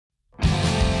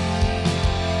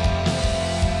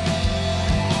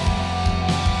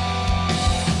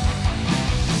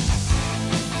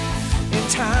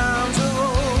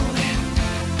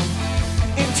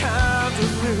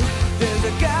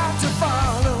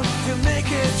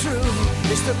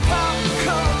It's the pop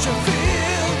culture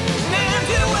field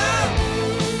manual.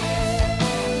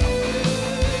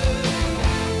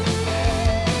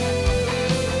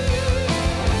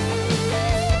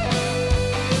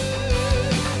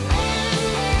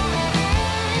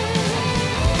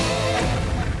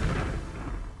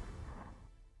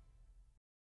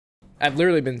 I've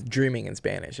literally been dreaming in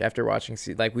Spanish after watching,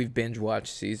 like, we've binge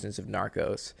watched seasons of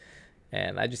Narcos,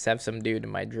 and I just have some dude in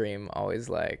my dream always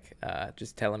like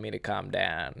just telling me to calm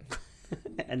down.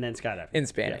 And then skydive in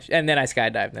Spanish, and then I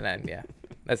skydive, and then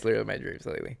that's literally my dreams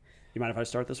lately. You mind if I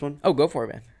start this one? Oh, go for it,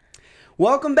 man.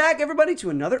 Welcome back, everybody, to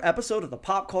another episode of the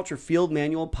Pop Culture Field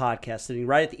Manual Podcast, sitting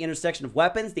right at the intersection of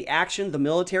weapons, the action, the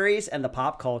militaries, and the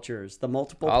pop cultures, the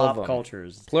multiple All of pop them.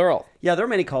 cultures. Plural. Yeah, there are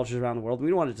many cultures around the world. We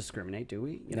don't want to discriminate, do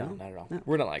we? No, not at all. No.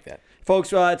 We're not like that.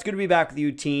 Folks, it's good to be back with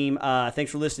you, team.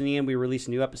 Thanks for listening in. We release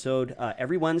a new episode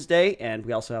every Wednesday, and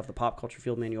we also have the Pop Culture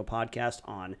Field Manual Podcast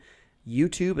on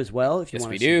YouTube as well. If you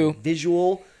want to see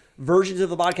visual versions of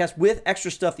the podcast with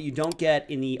extra stuff that you don't get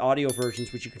in the audio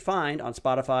versions, which you can find on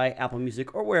Spotify, Apple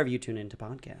Music, or wherever you tune into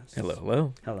podcasts.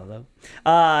 Hello.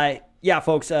 Yeah,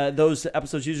 folks, those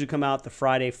episodes usually come out the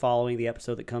Friday following the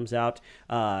episode that comes out.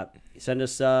 Send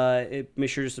us, make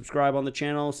sure to subscribe on the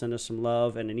channel, send us some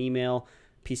love and an email,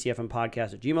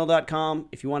 pcfmpodcast@gmail.com.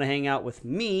 If you want to hang out with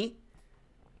me,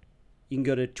 you can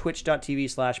go to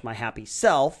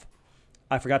twitch.tv/myhappyself.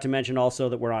 I forgot to mention also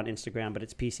that we're on Instagram, but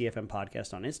it's PCFM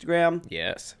Podcast on Instagram.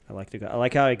 Yes. I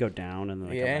like how I go down and then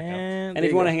I come back up. And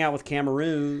if you want to hang out with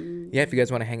Cameroon. Yeah, if you guys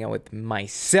want to hang out with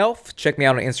myself, check me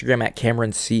out on Instagram at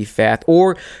Cameron C. Fath,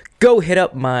 or go hit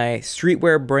up my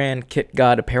streetwear brand, Kit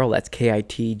God Apparel. That's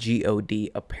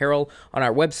KITGOD Apparel on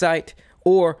our website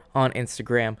or on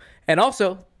Instagram. And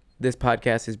also, this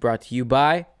podcast is brought to you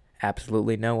by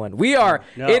absolutely no one. We are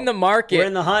in the market. We're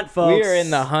in the hunt, folks. We are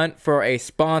in the hunt for a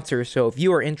sponsor. So if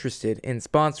you are interested in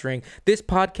sponsoring this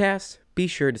podcast, be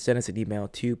sure to send us an email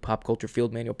to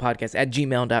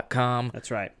popculturefieldmanualpodcast@gmail.com. That's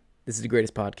right. This is the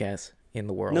greatest podcast in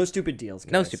the world. No stupid deals,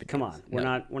 guys. No stupid Come deals. on.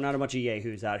 We're not a bunch of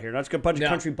yahoos out here. Not just a bunch of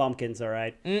country bumpkins, all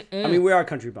right? Mm-mm. I mean, we are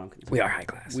country bumpkins. We are high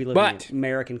class. We live in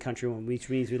American country, which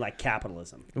means we like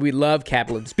capitalism. We love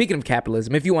capitalism. Speaking of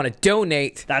capitalism, if you want to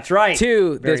donate that's right.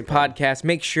 to Very this important. podcast,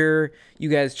 make sure you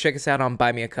guys check us out on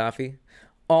Buy Me a Coffee.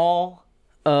 All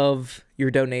of your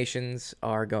donations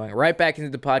are going right back into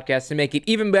the podcast to make it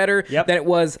even better than it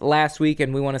was last week.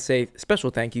 And we want to say a special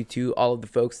thank you to all of the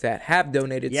folks that have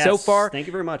donated so far. Thank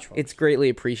you very much, folks. It's greatly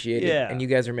appreciated. Yeah. And you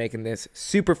guys are making this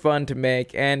super fun to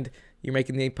make, and you're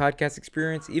making the podcast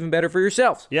experience even better for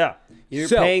yourselves. Yeah. You're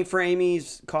paying for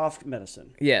Amy's cough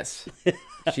medicine. Yes.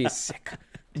 She's sick.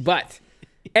 But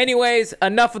anyways,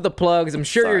 enough of the plugs. I'm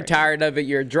sure you're tired of it.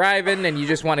 You're driving and you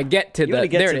just want to get to there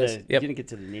it is. You're going to get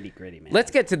to the nitty gritty, man. Let's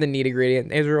get to the nitty gritty.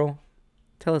 And Israel,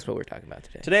 tell us what we're talking about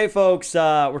today. Today, folks,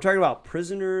 we're talking about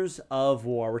prisoners of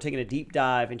war. We're taking a deep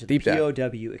dive into the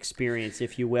POW experience,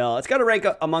 if you will. It's got to rank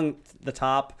among the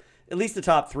top, at least the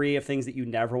top 3 of things that you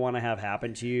never want to have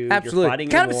happen to you. Absolutely. You're fighting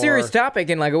kind a of a serious topic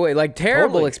in like a way, like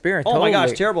terrible experience. Oh my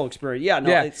gosh, terrible experience. Yeah,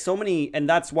 no, it's so many, and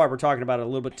that's why we're talking about it a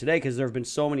little bit today, because there have been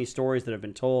so many stories that have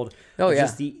been told.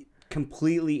 Just the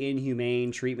completely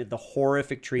inhumane treatment, the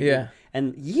horrific treatment,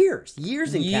 and years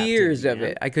in years of man.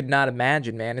 it. I could not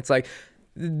imagine, man. It's like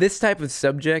this type of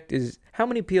subject is. How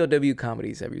many POW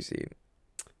comedies have you seen?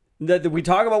 We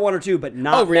talk about 1 or 2, but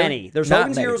not many. There's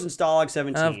Hogan's Heroes and Stalag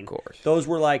 17. Of course. Those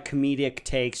were like comedic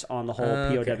takes on the whole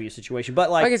POW situation.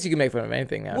 But like, I guess you can make fun of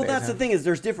anything nowadays. Well, that's the thing is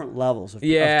there's different levels of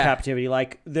captivity.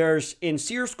 Like there's in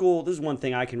SEER school, this is one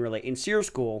thing I can relate. In SEER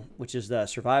school, which is the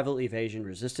Survival, Evasion,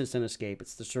 Resistance, and Escape,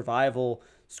 it's the survival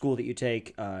school that you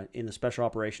take in the Special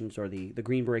Operations or the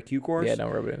Green Beret Q course. Yeah,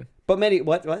 don't rub it in. But many,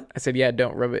 what? I said, yeah,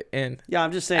 don't rub it in. Yeah,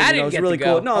 I'm just saying, it's really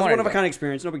cool. No, it's one of a kind of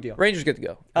experience. No big deal. Rangers get to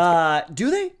go.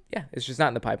 Do they? Yeah, it's just not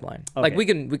in the pipeline. Okay. Like we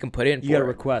can put it in. You got to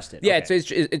request it. Yeah,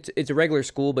 it's a regular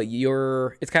school, but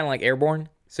it's kind of like airborne.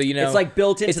 So it's like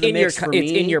built into the mix for me.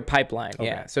 It's in your pipeline. Okay.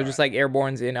 Yeah. So just like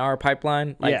airborne's in our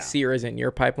pipeline, like SEER is in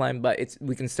your pipeline, but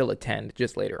we can still attend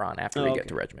just later on after we get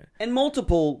to regiment. And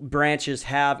multiple branches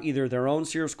have either their own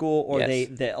SEER school or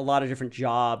they a lot of different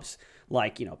jobs.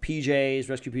 Like, PJs,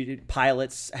 rescue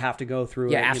pilots have to go through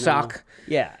it. Yeah, AFSOC.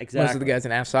 Yeah, exactly. Most of the guys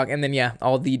in AFSOC. And then,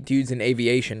 all the dudes in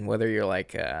aviation, whether you're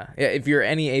like, if you're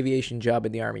any aviation job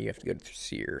in the Army, you have to go through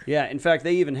SEER. Yeah, in fact,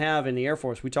 they even have in the Air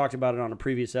Force, we talked about it on a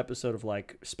previous episode of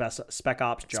like spec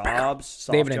ops jobs.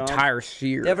 They have an entire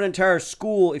SEER. They have an entire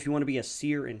school if you want to be a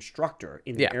SEER instructor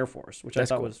in the Air Force, which I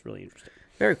thought was really interesting.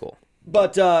 Very cool.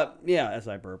 But, as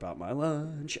I burp out my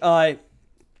lunch,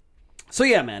 So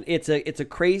yeah, man, it's a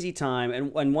crazy time,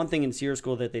 and one thing in SEER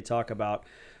school that they talk about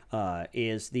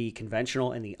is the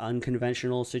conventional and the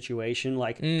unconventional situation.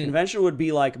 Like conventional would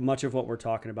be like much of what we're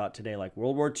talking about today, like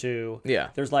World War II. Yeah.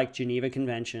 There's like Geneva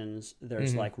Conventions.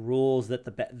 There's like rules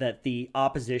that the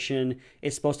opposition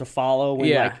is supposed to follow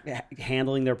when like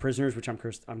handling their prisoners, which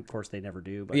of course they never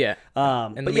do. But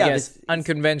and but yeah, it's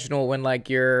unconventional when like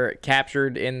you're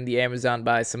captured in the Amazon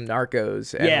by some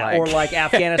narcos. And or like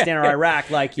Afghanistan or Iraq.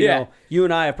 Like you know, you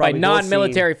and I have probably like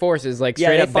non-military forces, like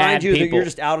straight up bad people. You're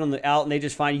just out and they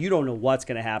just find you. You don't know what's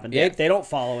going to happen. They don't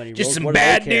follow any rules. Just some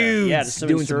bad dudes. Yeah, just some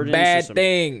doing some bad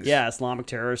things. Yeah, Islamic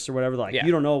terrorists or whatever. Like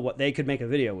you don't know what they could make a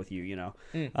video with you. You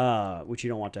know, which you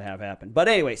don't want to have happen. But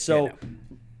anyway, so a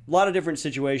lot of different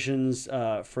situations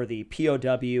for the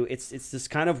POW. It's this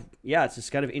kind of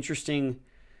interesting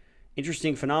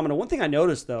phenomenon. One thing I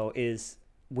noticed though is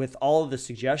with all of the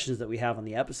suggestions that we have on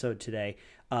the episode today.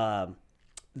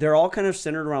 They're all kind of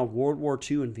centered around World War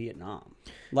II and Vietnam.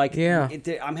 Like,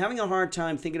 I'm having a hard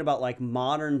time thinking about like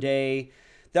modern day.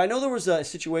 I know there was a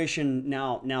situation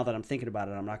now that I'm thinking about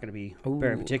it. I'm not going to be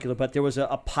very particular, but there was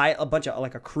a bunch of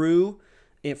like a crew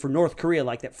for North Korea,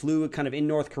 like that flew kind of in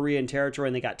North Korean territory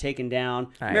and they got taken down.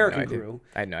 American crew.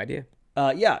 I had no idea.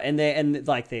 And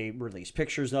they released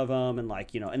pictures of them and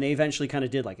like, you know, and they eventually kind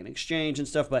of did like an exchange and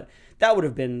stuff. But that would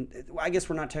have been, I guess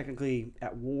we're not technically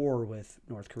at war with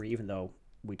North Korea, even though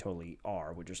we totally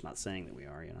are. We're just not saying that we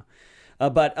are, you know.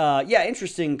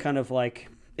 Interesting kind of like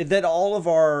that all of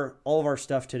our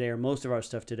stuff today, or most of our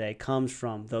stuff today, comes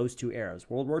from those two eras,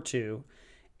 World War II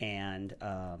and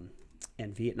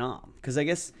Vietnam. Because I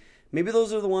guess maybe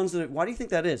those are the ones that. Why do you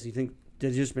think that is? You think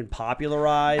they've just been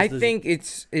popularized? I think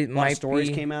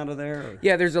stories came out of there. Or?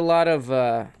 Yeah, there's a lot of.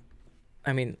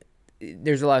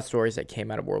 There's a lot of stories that came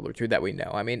out of World War II that we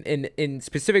know. I mean, in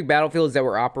specific battlefields that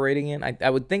we're operating in, I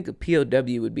would think a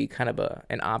POW would be kind of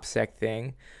an OPSEC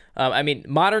thing. I mean,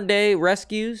 modern day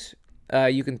rescues,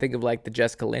 you can think of like the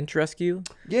Jessica Lynch rescue.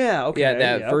 Yeah, okay. Yeah,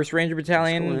 that 1st Ranger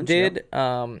Battalion did.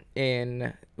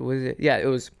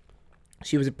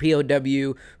 She was a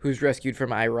POW who was rescued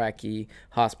from an Iraqi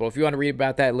hospital. If you want to read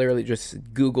about that, literally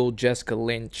just Google Jessica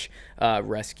Lynch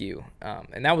rescue.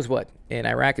 And that was in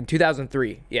Iraq in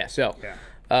 2003. Yeah, so,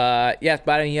 but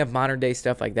I mean, you have modern day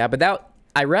stuff like that. But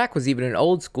Iraq was even an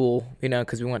old school, you know,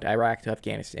 because we went to Iraq to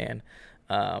Afghanistan.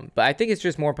 But I think it's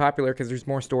just more popular because there's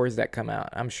more stories that come out.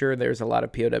 I'm sure there's a lot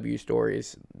of POW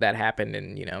stories that happened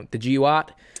in, you know, the GWAT.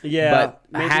 Yeah. But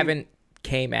I haven't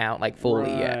came out like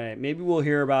fully yet. Maybe we'll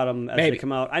hear about them as they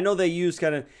come out. I know they use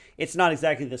kind of, it's not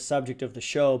exactly the subject of the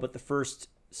show, but the first,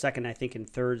 second, I think, and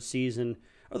third season,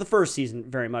 or the first season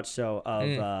very much so,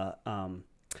 of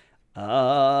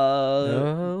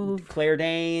Claire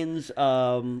Danes,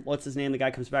 what's his name? The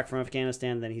guy comes back from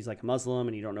Afghanistan, and then he's like a Muslim,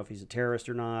 and you don't know if he's a terrorist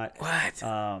or not. What?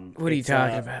 What are you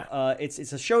talking about? It's a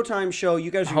Showtime show. You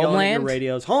guys are yelling at your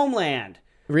radios. Homeland.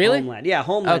 Really? Homeland. Yeah,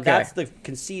 Homeland. Okay. That's the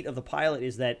conceit of the pilot,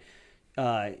 is that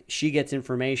she gets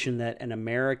information that an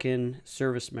American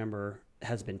service member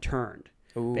has been turned,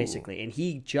 basically. And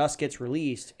he just gets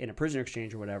released in a prisoner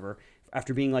exchange or whatever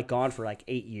after being like gone for like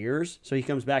 8 years. So he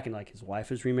comes back and like his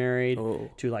wife is remarried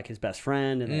to like his best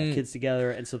friend, and they have kids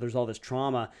together. And so there's all this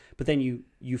trauma. But then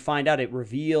you find out, it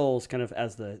reveals kind of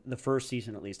as the first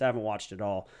season, at least. I haven't watched it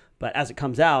all. But as it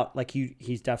comes out, like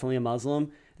he's definitely a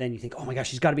Muslim. Then you think, oh my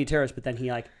gosh, he's got to be a terrorist. But then he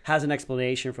like has an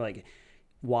explanation for like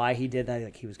why he did that.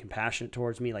 Like he was compassionate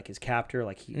towards me, like his captor,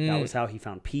 like that was how he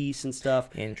found peace and stuff.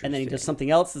 And then he does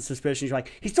something else that's suspicious. You're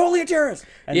like, he's totally a terrorist.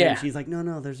 And then she's like,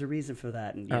 no, there's a reason for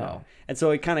that. And you know, and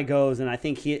so it kind of goes. And I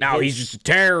think he's just a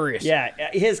terrorist. Yeah,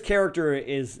 his character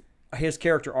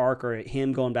arc, or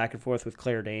him going back and forth with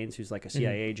Claire Danes, who's like a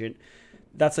CIA agent.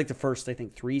 That's like the first, I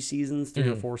think, 3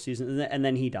 or 4 seasons, and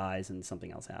then he dies and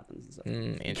something else happens.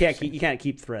 And so you can't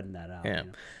keep threading that out. Yeah. You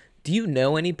know? Do you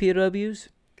know any POWs?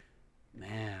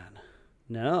 Man,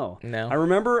 no. I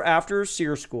remember after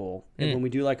SEER school, and when we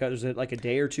do there's a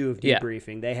day or two of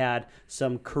debriefing, they had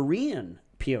some Korean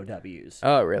POWs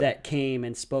that came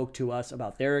and spoke to us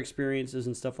about their experiences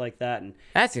and stuff like that. And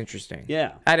that's interesting.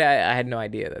 Yeah, I had no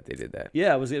idea that they did that.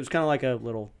 Yeah, it was kind of like a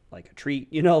little a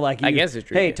treat, you know, like I guess a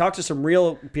treat. Hey, talk to some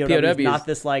real POWs, not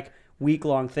this like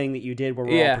week-long thing that you did where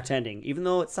we're all pretending, even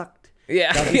though it sucked.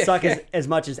 Yeah, it doesn't suck as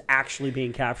much as actually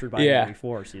being captured by an enemy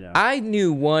force. You know, I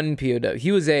knew one POW.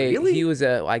 He was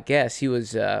I guess he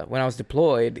was when I was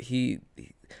deployed. He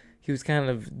was kind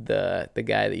of the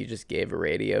guy that you just gave a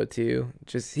radio to.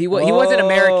 He wasn't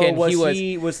American.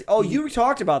 You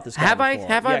talked about this guy Have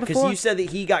before. I before? Because you said that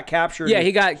he got captured. Yeah,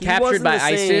 he got captured by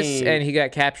ISIS, and he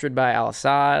got captured by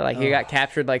Al-Assad. Like he got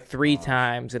captured like 3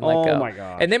 times, and like my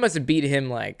god! And they must have beat him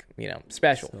like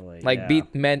special,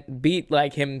 beat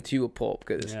like him to a pulp.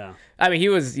 Because I mean, he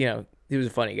was he was a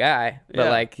funny guy, but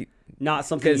like not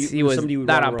something because he was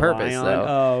not on purpose though.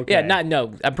 Oh, okay. Yeah,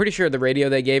 no. I'm pretty sure the radio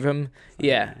they gave him.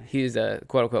 Yeah, he was a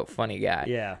quote unquote funny guy.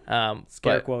 Yeah.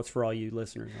 Scare quotes for all you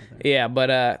listeners out there. Yeah,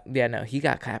 but no, he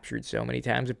got captured so many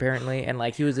times apparently, and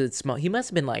like he was a small. He must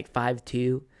have been like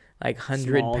 5'2", like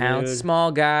 100 pounds, dude.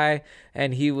 small guy,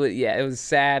 and he was. Yeah, it was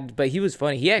sad, but he was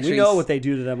funny. He actually. We know what they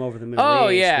do to them over the Middle Oh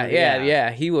East.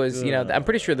 yeah. He was. You know, I'm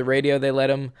pretty sure the radio they let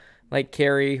him. Like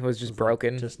Carrie was just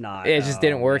broken. Just not. It just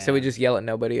didn't work, man. so we just yell at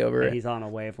nobody over it. He's on a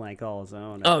wavelength all his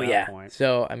own. Oh at yeah. that point.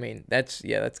 So I mean, that's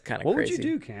kind of crazy. What would you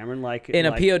do, Cameron? Like in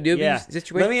a POW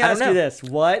situation? Let me ask you this: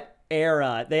 what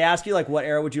era? They ask you like, what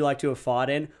era would you like to have fought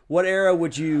in? What era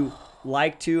would you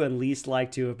like to and least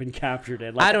like to have been captured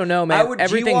in? Like, I don't know, man.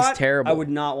 Everything's terrible. I would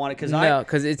not want it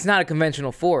because it's not a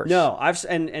conventional force. No,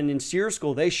 and in SEER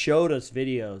school they showed us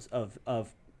videos of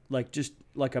like just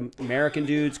like American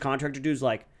dudes, contractor dudes,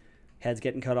 like. Heads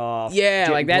getting cut off. Yeah,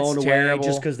 like that's blown away terrible.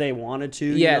 just because they wanted to.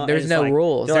 Yeah, you know? there's no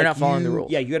rules. They're not following the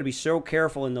rules. Yeah, you got to be so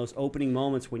careful in those opening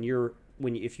moments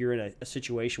if you're in a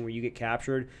situation where you get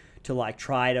captured to like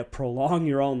try to prolong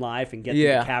your own life and get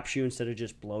them to capture you instead of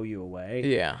just blow you away.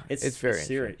 Yeah, it's very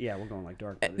serious. Yeah, we're going like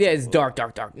dark. Yeah, it's dark.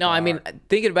 No, I mean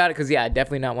thinking about it because I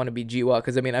definitely not want to be GWAT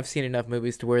because I mean I've seen enough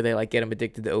movies to where they like get them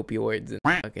addicted to opioids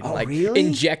and fucking really?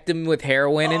 inject them with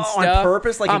heroin and stuff on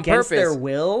purpose, like on against purpose. their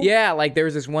will. Yeah, like there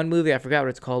was this one movie I forgot what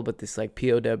it's called, but this like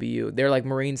POW, they're like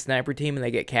Marine sniper team and they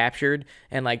get captured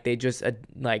and like they just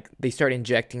like they start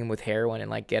injecting them with heroin and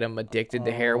like get them addicted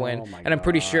to heroin and I'm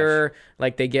pretty sure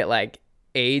like they get like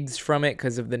AIDS from it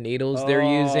because of the needles they're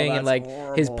using and like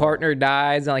his partner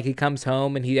dies and like he comes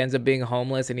home and he ends up being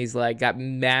homeless and he's like got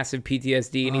massive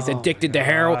PTSD and he's addicted to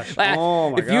heroin.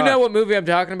 If you know what movie I'm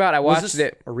talking about, I watched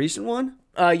it. A recent one?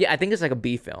 Yeah, I think it's like a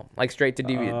B film, like straight to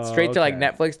DVD, straight to like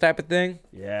Netflix type of thing.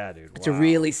 Yeah, dude. It's a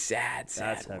really sad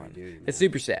That's one. heavy duty, man. It's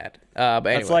super sad. But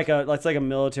anyway. That's like a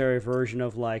military version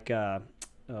of like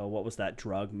what was that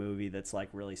drug movie that's like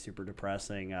really super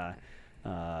depressing?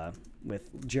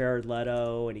 With Jared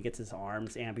Leto, and he gets his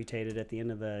arms amputated at the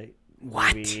end of the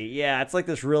movie. Yeah, it's like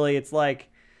this really. It's like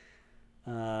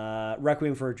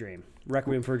Requiem for a Dream.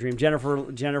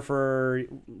 Jennifer,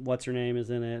 what's her name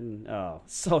is in it, and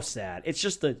so sad. It's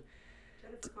just the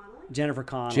Jennifer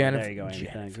Connelly. There you go, Amy.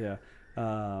 Thanks.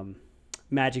 Yeah.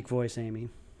 Magic voice, Amy.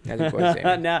 Magic voice,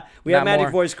 Amy. Now we have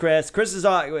magic voice, Chris. Chris is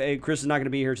not going to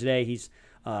be here today. He's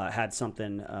had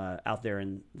something out there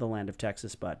in the land of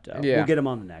Texas, but we'll get him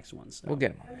on the next one. So. We'll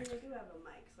get him. I mean, we do have a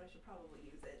mic, so I should probably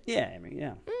use it. Yeah, I mean,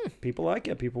 yeah. People like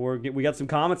it. We got some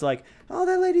comments like, "Oh,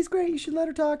 that lady's great. You should let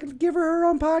her talk and give her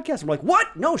own podcast." I'm like,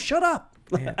 "What? No, shut up."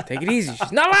 Yeah, take it easy.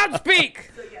 She's not allowed to speak.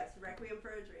 So yes, Requiem for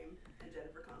a Dream and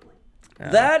Jennifer Connelly.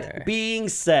 That being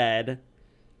said,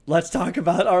 let's talk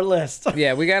about our list.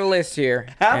 Yeah, we got a list here.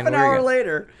 Half an hour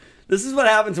later. This is what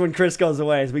happens when Chris goes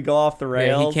away, is we go off the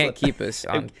rails. Yeah, he can't keep us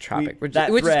on topic, which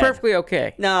is perfectly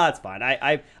okay. No, it's fine.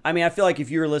 I mean, I feel like if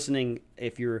you're listening,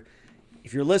 if you're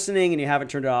listening and you haven't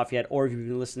turned it off yet, or if you've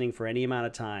been listening for any amount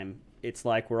of time, it's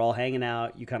like we're all hanging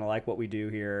out. You kind of like what we do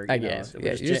here. I guess.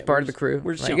 Yeah, you're just part of the crew.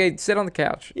 We're just like, hey, sit on the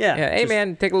couch. Yeah. Hey,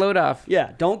 man, take a load off.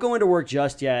 Yeah. Don't go into work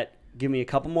just yet. Give me a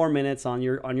couple more minutes on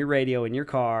your radio, in your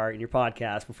car, in your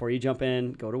podcast before you jump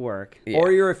in, go to work. Yeah.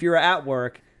 Or if you're at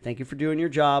work, thank you for doing your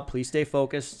job. Please stay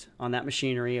focused on that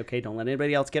machinery. Okay, don't let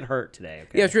anybody else get hurt today.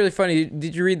 Okay? Yeah, it's really funny.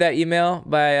 Did you read that email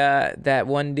by that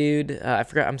one dude? I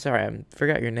forgot. I'm sorry, I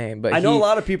forgot your name. But I know a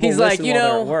lot of people. He's listen like,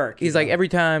 while they're at work. He's like, every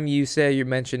time you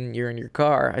mention you're in your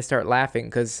car, I start laughing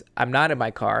because I'm not in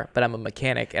my car, but I'm a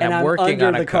mechanic and I'm working under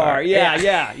on a car.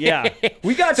 Yeah.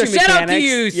 We got so you, shout mechanics. out to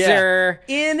you, sir.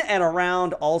 In and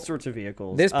around all sorts of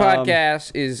vehicles. This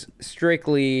podcast is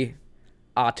strictly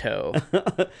auto.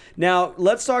 Now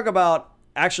let's talk about.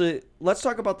 Actually, let's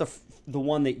talk about the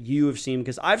one that you have seen,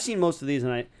 because I've seen most of these,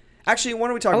 and why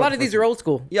don't we talk about a lot of these are old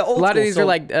school. Yeah, old school. A lot of these are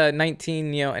like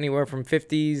 19, anywhere from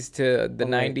 50s to the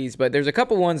 90s, but there's a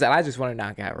couple ones that I just want to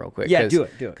knock out real quick. Yeah, do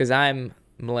it. Because I'm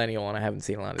millennial and I haven't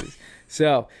seen a lot of these.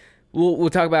 So we'll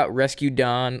talk about Rescue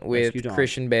Dawn with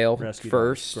Christian Bale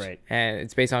first. Great. And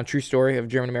it's based on a true story of a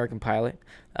German-American pilot.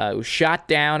 It was shot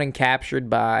down and captured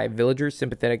by villagers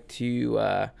sympathetic to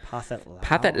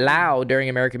Pathet Lao during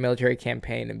American military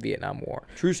campaign in Vietnam War.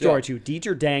 True story too.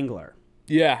 Dieter Dangler.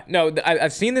 Yeah, no,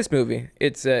 I've seen this movie.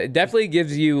 It's it definitely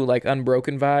gives you like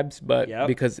Unbroken vibes, but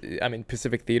because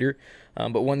Pacific Theater,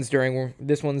 but this one's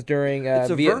during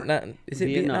Vietnam. Is it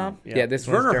Vietnam? Yeah, this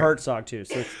one's Werner Herzog too.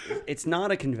 So it's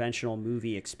not a conventional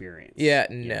movie experience. Yeah,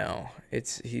 no,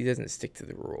 he doesn't stick to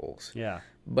the rules. Yeah,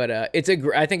 But I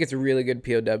think it's a really good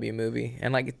POW movie,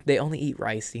 and like they only eat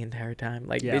rice the entire time.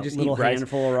 Like they just eat rice.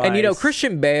 Handful of rice. And you know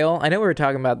Christian Bale. I know we were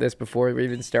talking about this before we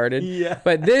even started. Yeah.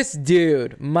 But this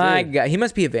dude, my God, he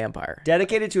must be a vampire.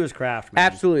 Dedicated to his craft, man.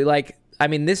 Absolutely. Like I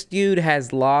mean, this dude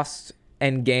has lost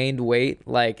and gained weight.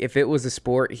 Like if it was a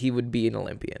sport, he would be an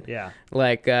Olympian. Yeah.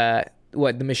 Like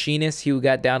the Machinist, he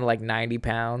got down to like 90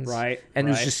 pounds, right? And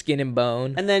it was just skin and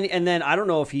bone. And then I don't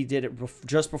know if he did it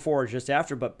just before or just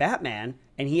after, but Batman,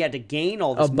 and he had to gain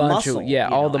all this muscle,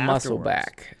 all the muscle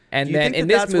back. And then in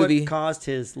this movie, what caused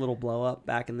his little blow up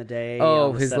back in the day.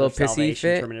 Oh, his little pissy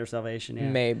fit, Terminator Salvation. Yeah.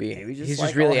 Maybe he's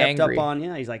just really angry.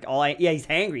 He's like he's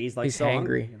hangry. He's like so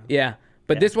hungry. You know? Yeah,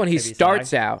 but this one he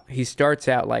starts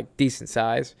out like decent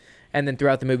size. And then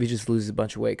throughout the movie, he just loses a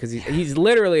bunch of weight because he's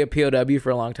literally a POW for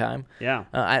a long time. Yeah.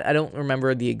 I don't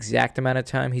remember the exact amount of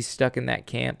time he's stuck in that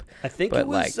camp. I think it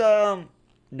was...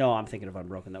 no, I'm thinking of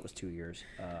Unbroken. That was 2 years.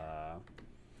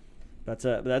 That's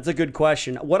a good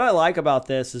question. What I like about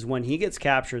this is when he gets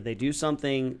captured, they do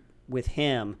something with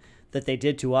him that they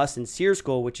did to us in SEER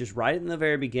School, which is right in the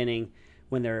very beginning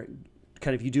when they're...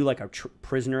 kind of you do like a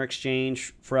prisoner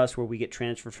exchange for us where we get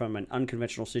transferred from an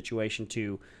unconventional situation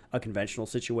to a conventional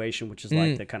situation, which is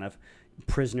like the kind of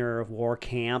prisoner of war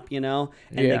camp, you know,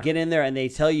 and they get in there and they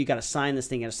tell you got to sign this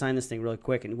thing, really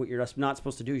quick. And what you're not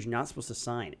supposed to do is you're not supposed to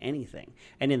sign anything.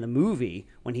 And in the movie,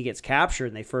 when he gets captured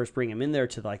and they first bring him in there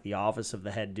to like the office of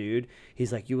the head dude,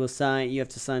 he's like, you have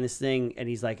to sign this thing. And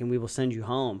he's like, and we will send you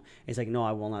home. And he's like, no,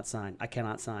 I will not sign. I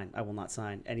cannot sign. I will not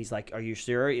sign. And he's like, are you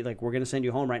sure? He's like, we're going to send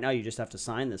you home right now. You just have to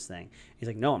sign this thing. He's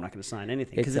like, no, I'm not going to sign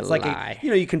anything. Because it's like,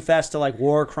 you confess to like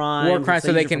war crimes.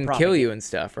 So they can kill you and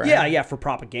stuff, right? Yeah, for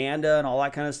propaganda and all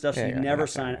that kind of stuff. So you never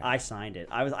signed. I signed it.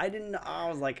 I was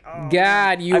like, oh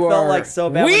God, I felt like so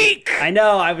bad. Weak. I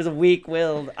know I was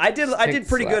weak-willed. I did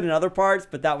pretty good in other parts,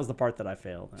 but that was the part that I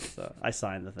failed. So I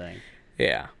signed the thing.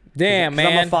 Yeah. Damn,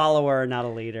 man. I'm a follower, not a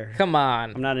leader. Come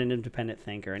on. I'm not an independent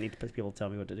thinker. I need people to tell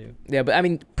me what to do. Yeah, but I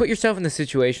mean, put yourself in the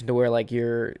situation to where like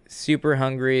you're super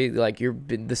hungry, like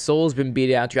the soul's been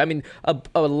beat out to you. I mean,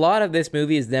 a lot of this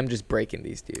movie is them just breaking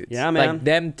these dudes. Yeah, man. Like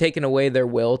them taking away their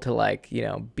will to like,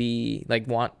 be like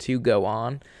want to go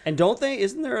on. And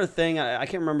isn't there a thing, I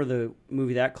can't remember the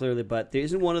movie that clearly, but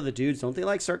isn't one of the dudes, don't they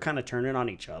like start kind of turning on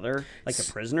each other? Like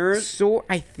the prisoners? So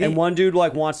I think. And one dude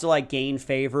like wants to like gain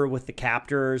favor with the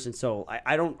captors. And so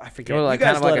I forget. Like you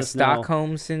guys kind of like a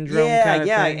Stockholm syndrome kind of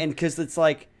thing. And because it's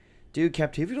like, dude,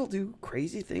 captivity will do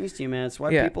crazy things to you, man. It's why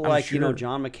people like,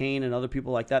 John McCain and other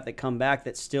people like that come back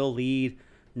that still lead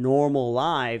normal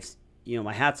lives.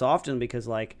 My hat's off to them because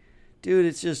like, dude,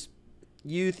 it's just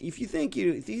if you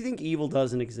think evil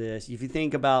doesn't exist, if you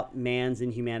think about man's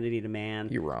inhumanity to man,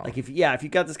 you're wrong. Like if you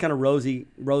got this kind of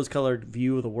rose-colored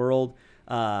view of the world,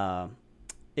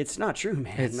 it's not true,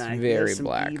 man. It's very very some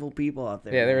black. evil people out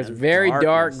there. Yeah, there's man. very Darkness.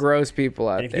 dark, gross people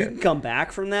out and if there. you can come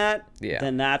back from that,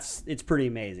 then it's pretty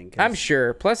amazing. I'm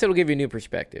sure. Plus, it'll give you a new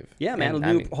perspective. Yeah,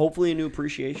 man. Hopefully a new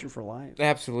appreciation for life.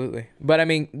 Absolutely. But I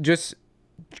mean, just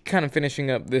kind of finishing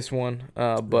up this one,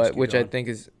 which I think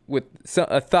is with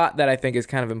a thought that I think is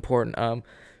kind of important.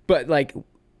 But like,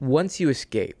 once you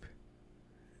escape,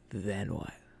 then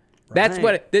what? Right.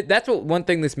 That's what one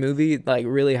thing this movie like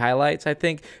really highlights, I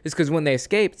think, is because when they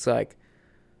escape, it's like,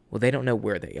 well, they don't know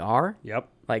where they are. Yep.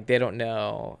 Like they don't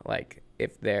know like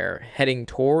if they're heading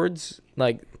towards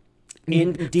like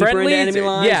deeper into enemy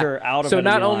lines or out of so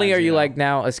enemy not only lines, are you like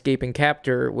now escaping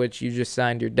captor, which you just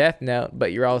signed your death note,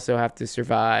 but you also have to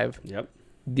survive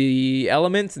the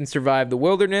elements and survive the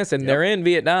wilderness, and they're in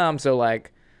Vietnam, so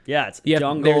like. Yeah, it's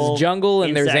jungle. There's jungle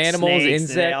and there's animals, snakes,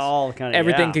 insects. All kind of,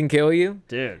 everything can kill you,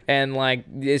 dude. And like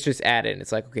it's just added.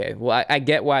 It's like, okay, well, I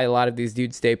get why a lot of these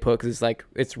dudes stay put because it's like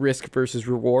it's risk versus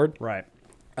reward, right?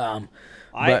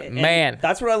 But man,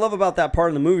 that's what I love about that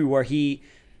part of the movie where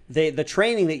the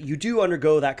training that you do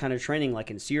undergo, that kind of training,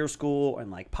 like in SEER school and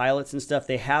like pilots and stuff.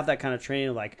 They have that kind of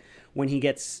training, like when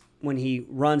he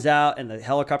runs out and the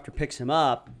helicopter picks him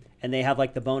up. And they have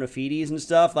like the bona fides and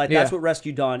stuff. Like that's what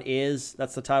Rescue Dawn is.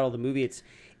 That's the title of the movie.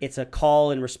 It's a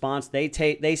call and response. They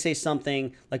say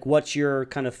something like, "What's your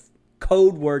kind of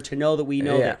code word to know that we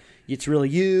know that it's really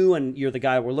you and you're the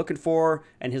guy we're looking for?"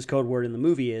 And his code word in the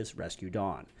movie is Rescue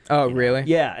Dawn. Oh, really?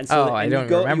 Yeah. And so I don't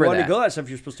remember that. You want that. to go that stuff.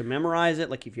 You're supposed to memorize it.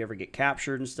 Like if you ever get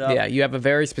captured and stuff. Yeah, you have a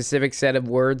very specific set of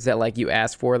words that like you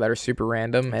ask for that are super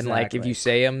random, and like if you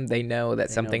say them, they know that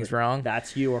something's wrong.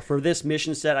 That's you. Or for this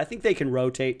mission set, I think they can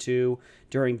rotate too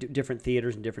during different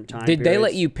theaters and different time Did periods. they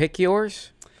let you pick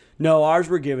yours? No, ours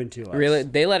were given to us. Really?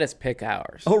 They let us pick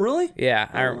ours. Oh, really? Yeah.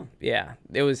 Oh. Yeah.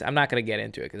 It was. I'm not gonna get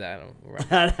into it because I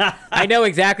don't. I know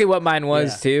exactly what mine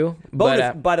was too.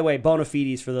 But by the way, bona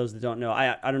fides for those that don't know,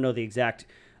 I don't know the exact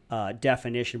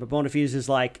definition, but bona fides is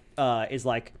like to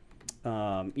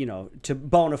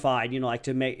bona fide. Like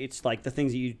to make it's like the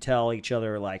things that you tell each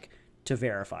other like. To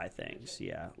verify things,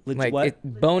 yeah.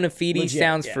 Bona fide Legit,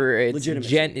 sounds for it's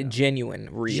genuine,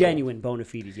 real. Genuine bona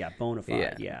fides, yeah. Bona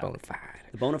fide, bona fide.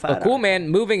 The bona fide. Oh, cool, man.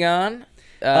 Moving on.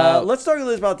 Let's talk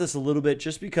about this a little bit,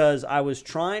 just because I was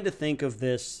trying to think of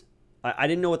this. I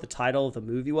didn't know what the title of the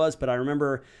movie was, but I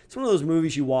remember it's one of those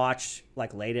movies you watch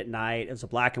like late at night. It was a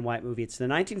black and white movie. It's the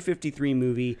 1953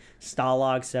 movie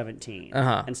Stalag 17.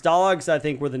 And Stalags, I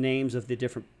think, were the names of the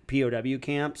different POW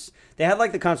camps. They had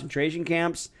like the concentration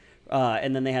camps.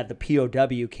 And then they had the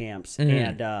POW camps,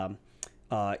 and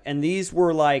these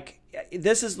were like,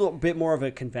 this is a little bit more of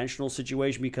a conventional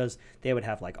situation because they would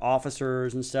have like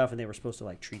officers and stuff, and they were supposed to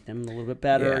like treat them a little bit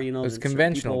better. It was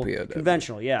conventional POW.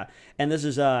 Conventional, yeah. And this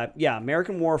is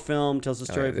American war film, tells the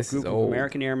story of a group of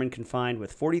American airmen confined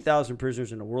with 40,000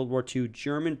 prisoners in a World War II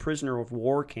German prisoner of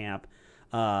war camp.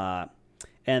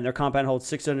 And their compound holds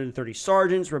 630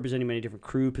 sergeants representing many different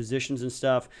crew positions and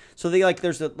stuff. So they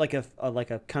there's a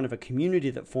kind of a community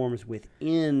that forms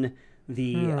within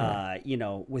the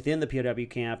within the POW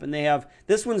camp, and they have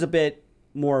this one's a bit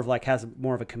more of has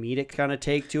more of a comedic kind of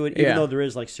take to it, even though there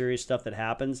is like serious stuff that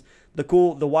happens. The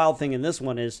wild thing in this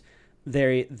one is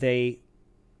they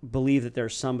believe that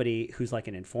there's somebody who's like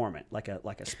an informant, like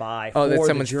a spy. Oh, that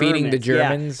someone's feeding the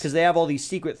Germans, because they have all these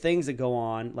secret things that go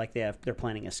on, like they're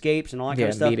planning escapes and all that kind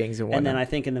of stuff. Meetings and whatnot. And then I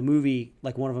think in the movie,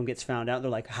 like one of them gets found out. They're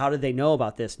like, "How did they know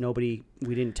about this? We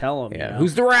didn't tell them." Yeah,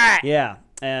 who's the rat? Yeah.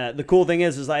 The cool thing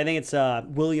is I think it's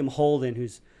William Holden,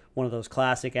 who's one of those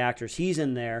classic actors. He's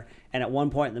in there, and at one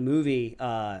point in the movie,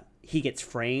 he gets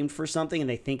framed for something, and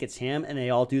they think it's him, and they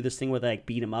all do this thing where they like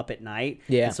beat him up at night.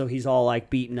 Yeah. And so he's all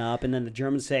like beaten up, and then the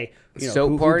Germans say,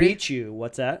 soap who party? beat you?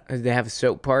 What's that? They have a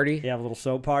soap party. They have a little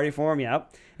soap party for him.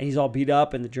 Yep. And he's all beat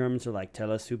up, and the Germans are like,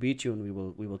 "Tell us who beat you,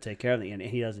 and we will take care of it." And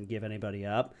he doesn't give anybody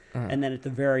up. And then at the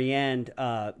very end,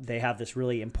 they have this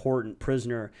really important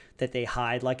prisoner that they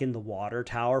hide like in the water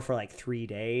tower for like 3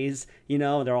 days.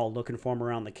 They're all looking for him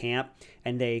around the camp,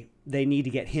 and they need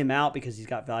to get him out because he's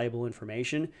got valuable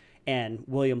information. And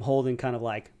William Holden kind of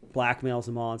like blackmails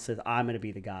them all and says, "I'm going to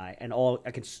be the guy, and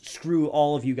I can screw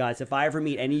all of you guys. If I ever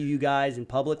meet any of you guys in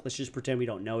public, let's just pretend we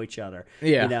don't know each other."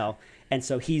 Yeah. And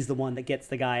so he's the one that gets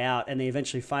the guy out, and they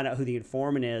eventually find out who the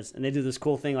informant is. And they do this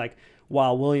cool thing, like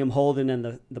while William Holden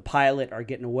and the pilot are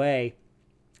getting away,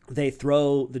 they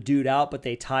throw the dude out, but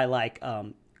they tie like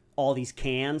all these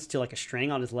cans to like a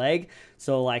string on his leg.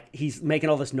 So like he's making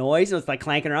all this noise and it's like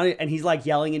clanking around, and he's like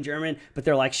yelling in German, but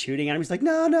they're like shooting at him. He's like,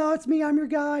 "No, it's me. I'm your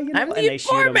guy." I'm the and they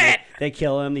shoot him. informant. They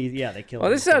kill him. They kill him.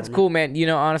 Well, this sounds cool, man.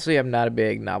 Honestly, I'm not a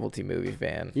big novelty movie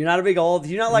fan. You're not a big old.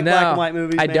 You not like black and white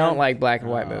movies. I man? don't like black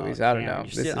and white movies. I don't know.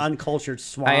 This is uncultured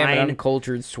swine. I am an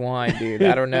uncultured swine, dude.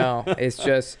 I don't know. It's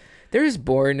just they're just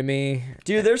boring to me.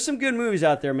 Dude, there's some good movies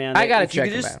out there, man. I gotta check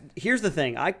them out. Here's the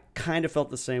thing. I kind of felt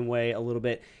the same way a little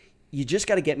bit. You just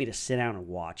got to get me to sit down and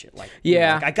watch it.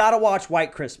 I got to watch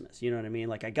White Christmas. You know what I mean?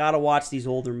 Like, I got to watch these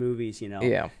older movies,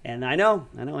 Yeah. And I know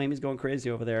Amy's going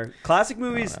crazy over there. Classic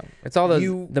movies. It's all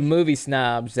the movie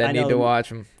snobs that need to watch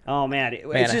them. Oh, man.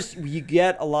 It's just, you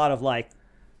get a lot of, like,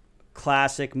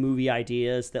 classic movie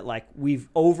ideas that, like, we've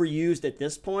overused at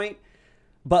this point,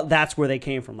 but that's where they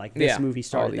came from. Like, this movie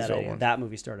started that idea. That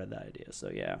movie started that idea.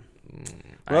 So, yeah.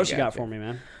 What else you got for me,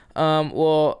 man?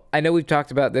 Well, I know we've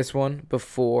talked about this one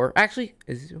before. Actually,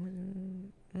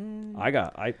 I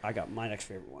got my next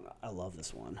favorite one. I love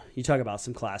this one. You talk about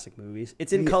some classic movies.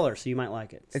 It's in color, so you might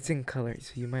like it. It's in color,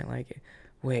 so you might like it.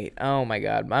 Wait, oh my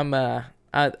God,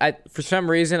 I for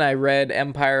some reason I read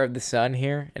Empire of the Sun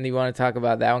here, and you want to talk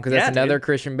about that one because that's another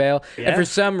Christian Bale. Yeah. And for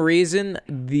some reason,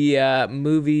 the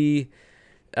movie.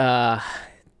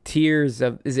 Tears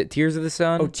of the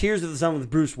Sun? Oh, Tears of the Sun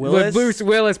with Bruce Willis. When Bruce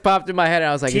Willis popped in my head, and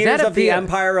I was like, Tears "Is that of the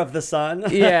Empire of the Sun?"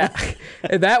 Yeah,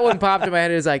 and that one popped in my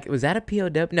head. It was like, "Was that a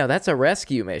POW? No, that's a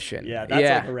rescue mission." Yeah,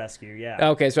 that's like a rescue. Yeah.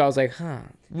 Okay, so I was like, "Huh."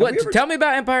 Tell me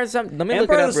about Empire of the Sun. Let me look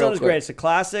it up real quick. Empire of the Sun is great. It's a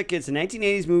classic. It's a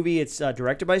 1980s movie. It's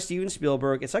directed by Steven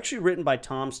Spielberg. It's actually written by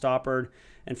Tom Stoppard,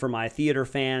 and for my theater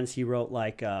fans, he wrote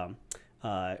like.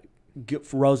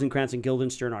 Rosencrantz and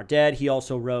Guildenstern Are Dead. He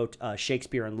also wrote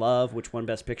Shakespeare in Love, which won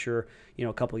Best Picture,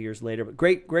 a couple years later. But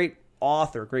great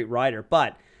author, great writer.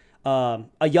 But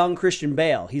a young Christian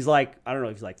Bale. He's like, I don't know,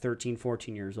 he's like 13,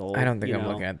 14 years old. I don't think I'm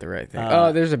looking at the right thing.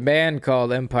 There's a band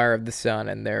called Empire of the Sun,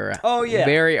 and they're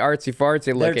very artsy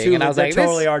fartsy looking. And I was like,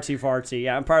 totally artsy fartsy.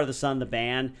 Yeah, Empire of the Sun, the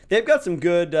band. They've got some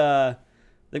good.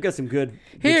 They've got some good.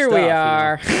 Here stuff, we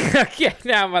are. Okay,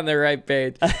 now I'm on the right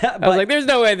page. I was like, there's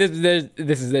no way this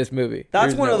is this movie.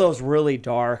 That's one of those really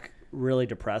dark, really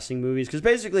depressing movies, because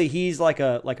basically he's like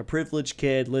a privileged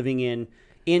kid living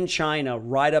in China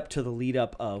right up to the lead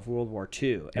up of World War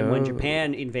II. And when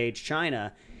Japan invades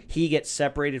China, he gets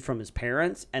separated from his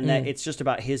parents, and that it's just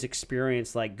about his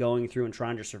experience, like going through and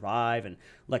trying to survive, and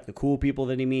like the cool people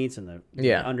that he meets and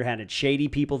the underhanded shady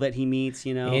people that he meets,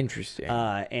 Interesting.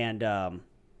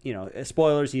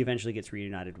 Spoilers, he eventually gets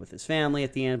reunited with his family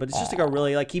at the end, but it's just like a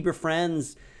really, like, he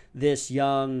befriends this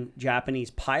young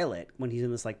Japanese pilot when he's in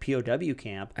this like POW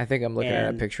camp. I think I'm looking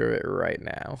at a picture of it right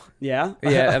now. Yeah?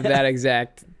 Yeah, of that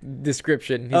exact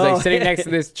description. He's like sitting next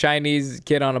to this Chinese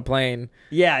kid on a plane.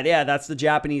 Yeah, that's the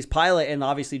Japanese pilot, and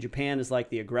obviously Japan is like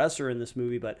the aggressor in this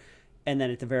movie, and then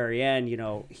at the very end,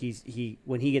 he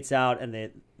when he gets out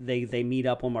and they meet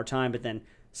up one more time, but then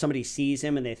somebody sees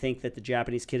him and they think that the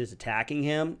Japanese kid is attacking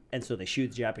him, and so they shoot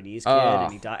the Japanese kid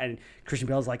and he dies. And Christian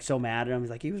Bale's like so mad at him. He's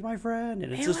like, he was my friend,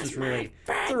 and it's just this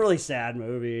it's a really sad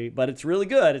movie, but it's really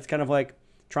good. It's kind of like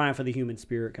triumph of the human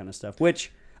spirit kind of stuff,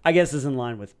 which I guess is in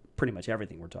line with pretty much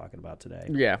everything we're talking about today.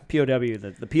 Yeah, POW.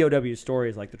 The POW story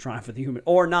is like the triumph of the human,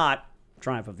 or not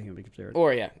triumph of the human spirit.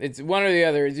 Or it's one or the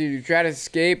other. It's either you try to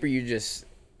escape or you just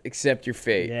accept your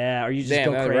fate. Yeah, or you just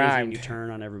go crazy and you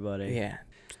turn on everybody. Yeah.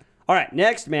 All right,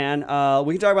 next, man,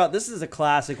 we can talk about, this is a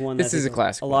classic one. This is a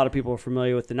classic a lot of people are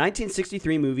familiar with. The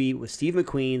 1963 movie with Steve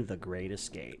McQueen, The Great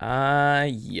Escape.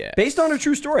 Yeah. Based on a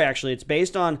true story, actually. It's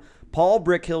based on Paul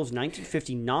Brickhill's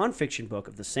 1950 nonfiction book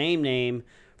of the same name,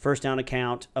 first-down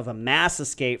account of a mass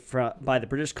escape by the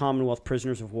British Commonwealth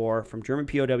prisoners of war from German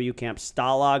POW camp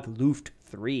Stalag Luft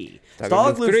 3.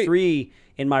 Stalag Luft 3,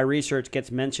 in my research,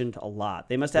 gets mentioned a lot.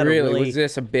 They must have really was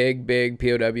this a big POW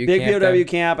camp? Big POW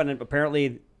camp, and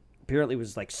apparently it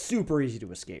was like super easy to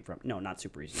escape from. No, not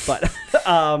super easy, but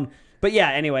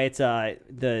yeah. Anyway, it's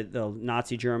the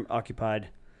Nazi German occupied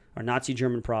or Nazi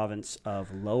German province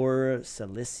of Lower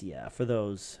Silesia. For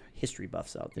those history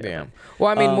buffs out there. Yeah.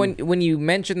 Well, I mean, when you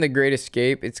mention The Great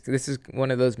Escape, this is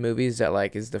one of those movies that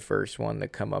like is the first one to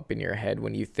come up in your head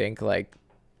when you think like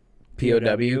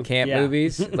POW camp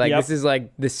movies. Like this is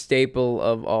like the staple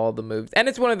of all the movies, and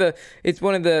it's one of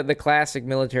the classic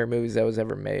military movies that was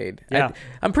ever made. Yeah,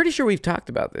 I'm pretty sure we've talked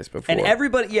about this before. And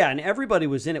everybody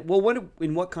was in it. Well,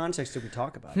 in what context did we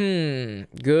talk about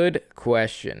it? Good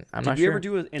question. I'm not sure.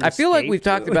 Did we ever do an I feel like we've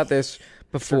talked about this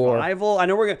before. Survival. I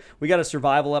know we got a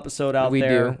survival episode out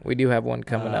there. We do have one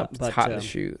coming up. It's hot to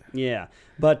shoot. Yeah.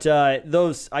 But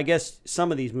those, I guess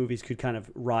some of these movies could kind of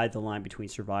ride the line between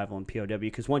survival and POW,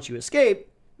 because once you escape,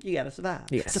 you got to survive.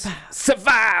 Yes.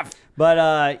 Survive!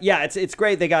 But it's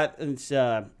great. They got,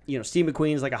 Steve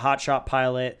McQueen's like a hotshot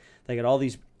pilot. They got all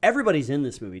these, everybody's in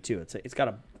this movie too. It's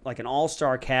got like an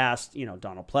all-star cast.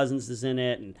 Donald Pleasance is in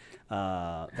it. And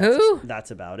who?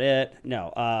 That's about it.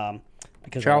 No.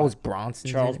 Because Charles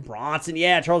Bronson.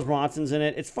 Yeah, Charles Bronson's in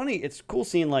it. It's funny. It's cool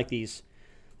seeing like these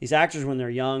actors when they're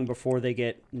young before they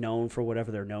get known for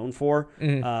whatever they're known for.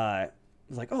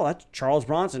 It's like, oh, that's Charles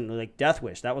Bronson, like Death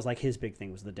Wish. That was like his big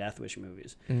thing, was the Death Wish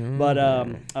movies.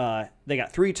 But they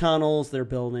got 3 tunnels they're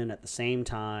building at the same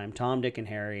time, Tom, Dick, and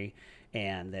Harry.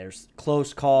 And there's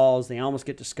close calls. They almost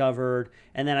get discovered.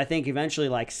 And then I think eventually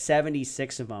like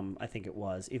 76 of them, I think it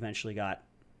was, eventually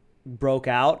broke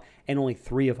out, and only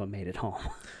 3 of them made it home.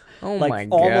 Oh like my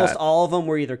God. Almost all of them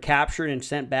were either captured and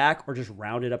sent back or just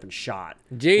rounded up and shot.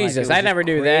 Jesus, I never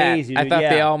knew that. Dude. I thought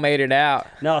they all made it out.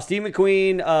 No, Steve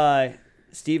McQueen's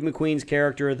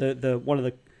character, the one of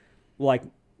the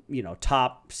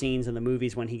top scenes in the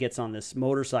movies when he gets on this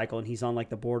motorcycle and he's on like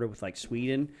the border with like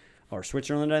Sweden or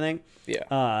Switzerland, I think.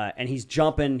 Yeah. And he's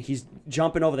jumping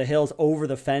over the hills, over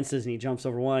the fences, and he jumps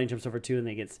over 1, he jumps over 2, and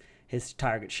then his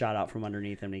tire gets shot out from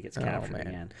underneath him, and he gets captured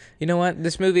again. You know what?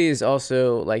 This movie is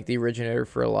also like the originator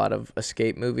for a lot of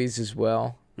escape movies as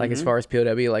well. Like as far as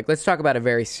POW, like let's talk about a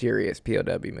very serious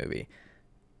POW movie,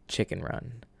 Chicken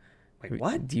Run. Wait,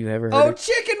 what? Do you ever heard of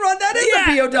Chicken Run? That is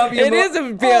a POW movie. It is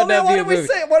a POW man, why did movie. we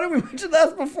say it? Why did we mention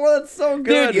that before? That's so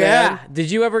good, man. Did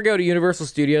you ever go to Universal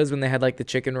Studios when they had like the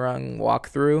Chicken Run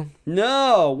walkthrough?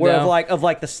 No. Of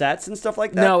like the sets and stuff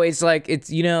like that? No, it's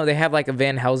they have like a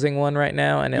Van Helsing one right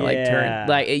now, and it like turned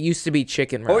like it used to be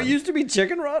Chicken Run. Oh, it used to be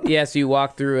Chicken Run? Yeah, so you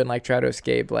walk through and like try to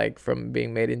escape like from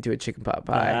being made into a chicken pot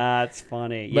pie. That's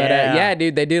funny. But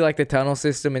dude, they do like the tunnel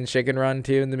system in Chicken Run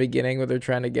too in the beginning where they're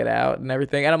trying to get out and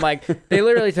everything. And I'm like, They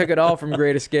literally took it all from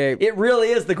Great Escape. It really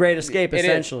is the Great Escape,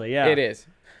 essentially. Yeah, It is.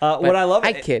 What I love.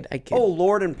 I kid. Oh,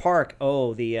 Lord and Park.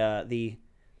 Oh, the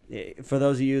for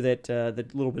those of you that the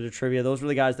little bit of trivia, those were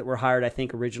the guys that were hired, I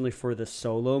think, originally for the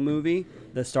Solo movie,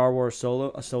 the Star Wars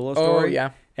Solo story. Oh,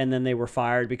 yeah. And then they were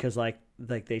fired because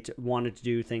they wanted to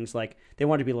do things like they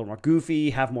wanted to be a little more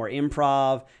goofy, have more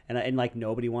improv, and like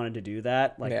nobody wanted to do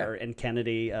that. Like and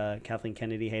Kennedy, Kathleen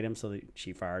Kennedy hated him, so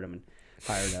she fired him and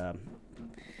hired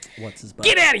what's his butt?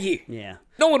 Get out of here! Yeah,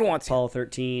 no one wants him. Apollo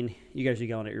 13. You guys are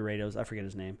yelling at your radios. I forget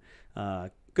his name.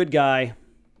 Good guy.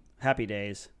 Happy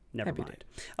days. Never mind.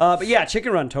 But yeah,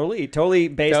 Chicken Run totally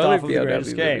based off of the Great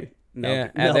Escape.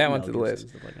 Add that one to the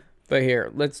list. But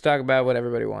here, let's talk about what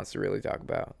everybody wants to really talk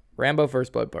about. Rambo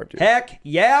First Blood Part 2. Heck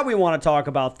yeah, we want to talk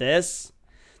about this.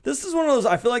 This is one of those,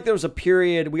 I feel like there was a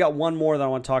period, we got one more that I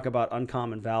want to talk about,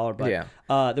 Uncommon Valor, but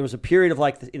there was a period of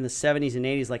like in the 70s and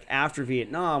 80s, like after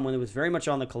Vietnam, when it was very much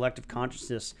on the collective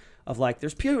consciousness of like,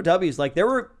 there's POWs, like there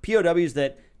were POWs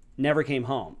that never came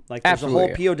home. Like there's a whole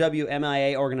POW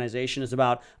MIA organization is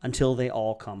about until they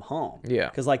all come home. Yeah.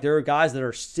 Because like there are guys that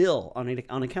are still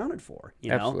unaccounted for, you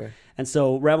know? Absolutely. And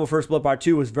so Rambo First Blood Part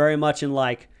 2 was very much in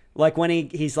like when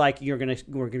he's like, we're gonna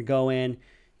go in,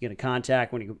 you're gonna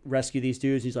contact when you rescue these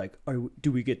dudes. He's like,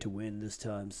 do we get to win this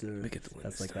time, sir? We get to win.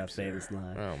 That's like that famous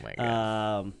line. Oh my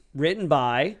god. Written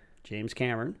by James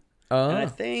Cameron. And I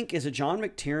think is it John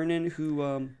McTiernan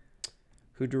who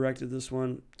directed this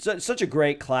one. Such a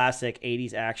great classic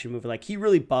 80s action movie. Like he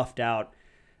really buffed out.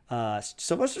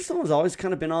 Sylvester Stallone's always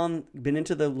kind of been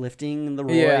into the lifting and the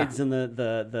roids and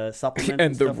the supplements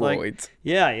and stuff the roids. Like,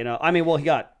 yeah, you know. I mean, well,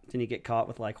 didn't he get caught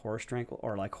with like horse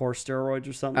steroids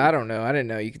or something? I don't know. I didn't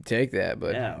know you could take that,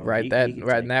 but writing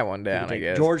that one down, I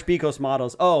guess. George Picos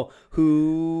Matos. Oh,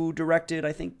 who directed?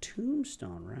 I think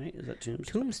Tombstone, right? Is that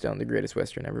Tombstone? Tombstone, the greatest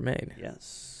Western ever made.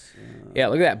 Yes. Yeah,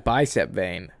 look at that bicep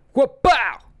vein.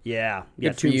 Whoop-pow! Yeah.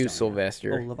 Good for you,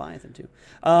 Sylvester. Oh, Leviathan, too.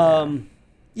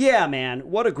 Yeah, man.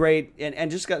 What a great... And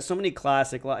just got so many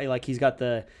classic... Like, he's got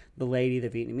the lady, the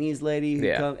Vietnamese lady,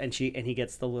 who comes, and he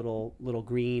gets the little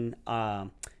green...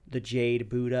 the jade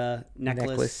Buddha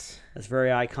necklace. That's very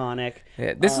iconic.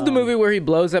 Yeah, this is the movie where he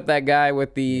blows up that guy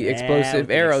with the explosive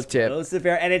arrow tip.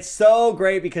 And it's so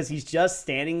great because he's just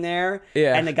standing there,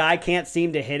 and the guy can't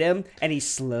seem to hit him, and he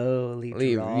slowly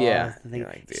draws.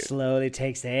 Slowly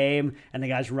takes aim, and the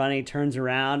guy's running, turns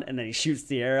around, and then he shoots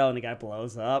the arrow, and the guy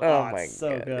blows up. Oh my god,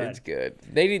 so good. It's good.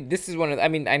 This is one of. I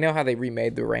mean, I know how they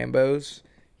remade the Rambos.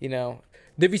 You know.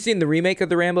 Have you seen the remake of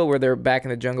the Rambo where they're back in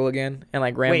the jungle again and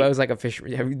like Rambo's like a fish?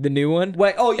 The new one?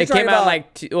 Wait, oh, it came out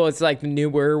like it's like the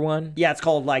newer one. Yeah, it's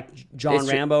called like John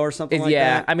Rambo or something like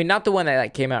that. I mean, not the one that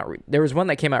like came out. There was one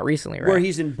that came out recently, right? Where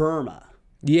he's in Burma.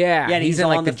 Yeah, and he's in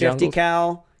like the 50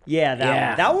 cal. Yeah,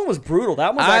 that one was brutal.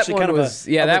 That one was actually kind of a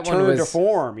return to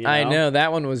form. You know? I know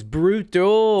that one was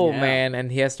brutal, man.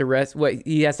 And he has to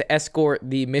he has to escort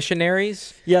the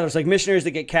missionaries. Yeah, there's like missionaries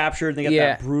that get captured. And they get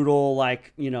that brutal,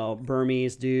 like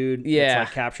Burmese dude. Yeah, that's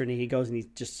like captured, and he goes and he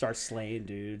just starts slaying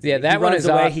dudes. Yeah, that one is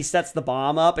away. He sets the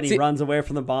bomb up, and he runs away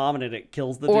from the bomb, and it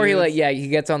kills the. Or dudes. he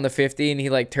gets on the 50 and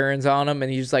he like turns on him,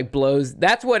 and he just like blows.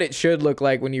 That's what it should look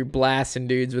like when you're blasting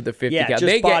dudes with the 50 cal.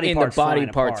 They get in the body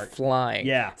parts flying.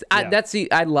 Yeah.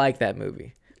 I like that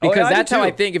movie because that's how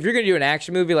I think. If you're gonna do an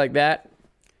action movie like that,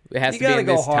 it has to be in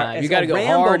this time. You got to go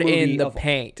hard in the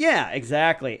paint. Yeah,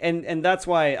 exactly. And that's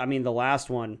why the last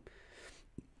one,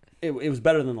 it was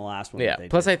better than the last one. Yeah.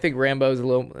 Plus, I think Rambo's a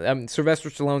little.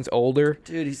 Sylvester Stallone's older.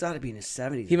 Dude, he's got to be in his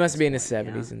 70s. He must be in his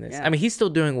 70s in this. Yeah. I mean, he's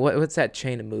still doing what's that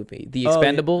chain of movie? The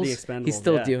Expendables. The Expendables. He's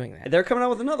still doing that. They're coming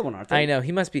out with another one, aren't they? I know.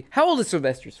 He must be. How old is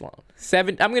Sylvester Stallone?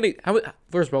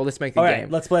 First of all, let's make the game.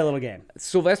 Let's play a little game.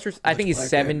 Sylvester. I think he's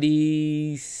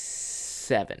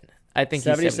 77. I think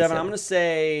 77. He's 77. I'm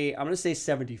gonna say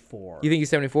 74. You think he's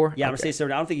 74? Yeah, I'm gonna say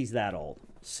 70. I don't think he's that old.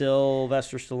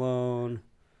 Sylvester Stallone.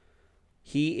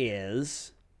 He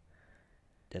is.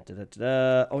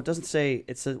 Oh, it doesn't say.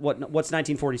 It says what's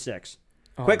 1946.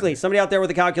 Quickly, somebody out there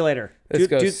with a calculator. Let's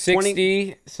go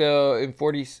 60. So in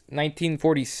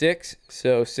 1946.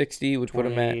 So 60 would put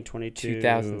him at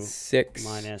 2006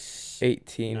 minus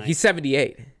 18. 19, he's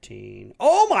 78. 18.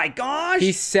 Oh my gosh!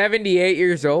 He's 78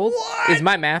 years old. What? Is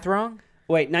my math wrong?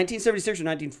 Wait, 1976 or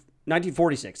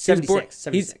 1946? 76.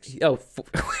 76.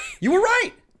 You were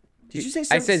right. Did you say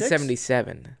 76? I said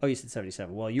 77. Oh, you said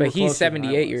 77. Well, you were closer. But he's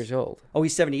 78 years old. Oh,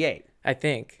 he's 78. I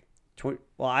think.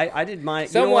 Well, I did my.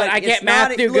 Someone, I can't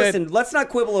math too good. Listen, let's not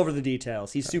quibble over the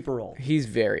details. He's super old. He's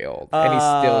very old, and he's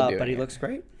still doing it. But he looks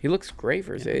great. He looks great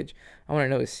for his age. I want to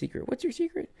know his secret. What's your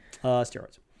secret?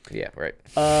 Steroids. Yeah, right.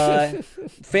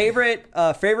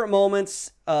 Favorite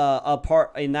moments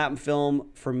apart in that film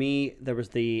for me, there was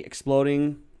the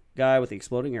exploding guy with the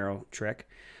exploding arrow trick.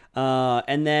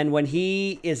 And then when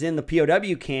he is in the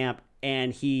POW camp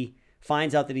and he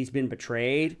finds out that he's been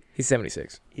betrayed. He's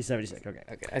 76. He's 76, okay.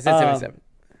 I said 77.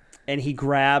 And he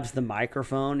grabs the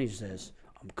microphone. He says,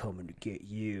 I'm coming to get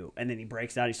you. And then he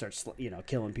breaks out. He starts,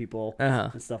 killing people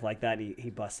and stuff like that.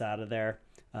 He busts out of there.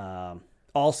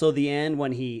 Also, the end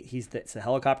when it's a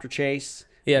helicopter chase.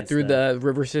 Yeah, through the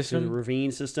river system. Through the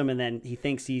ravine system. And then he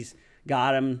thinks he's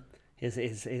got him.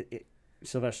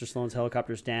 Sylvester Stallone's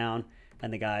helicopter's down.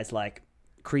 And the guy's like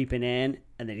creeping in.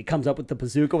 And then he comes up with the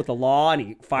bazooka with the law. And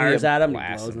he fires at him. And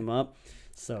he blows him up.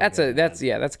 So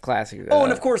that's classic. Oh,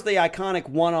 and of course the iconic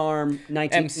one arm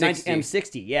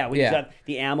M60. Yeah, when he's got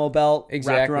the ammo belt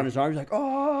wrapped around his arm, he's like,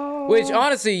 oh. Which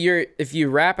honestly, if you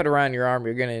wrap it around your arm,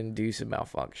 you're gonna induce a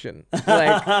malfunction.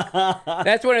 Like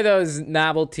that's one of those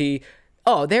novelty.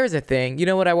 Oh, there's a thing. You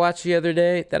know what I watched the other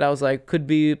day that I was like could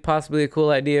be possibly a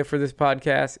cool idea for this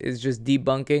podcast is just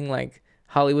debunking like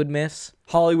Hollywood myths.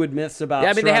 Hollywood myths about. Yeah,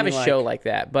 I mean they have a show like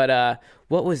that, but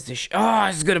what was this? Oh,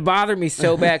 this is gonna bother me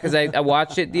so bad because I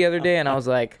watched it the other day and I was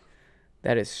like,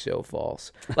 that is so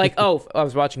false. Like, I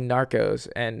was watching Narcos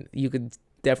and you could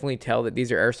definitely tell that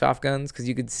these are airsoft guns because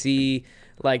you could see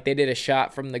like they did a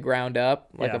shot from the ground up,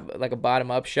 like a bottom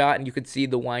up shot, and you could see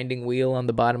the winding wheel on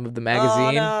the bottom of the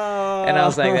magazine. Oh, no. And I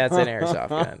was like, that's an airsoft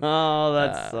gun. Oh,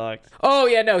 that sucks. Oh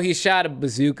yeah, no, he shot a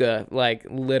bazooka like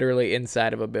literally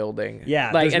inside of a building.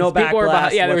 Yeah, like there's no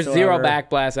backblast. There was zero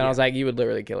backblast, and I was like, you would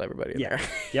literally kill everybody in there.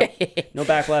 Yep. No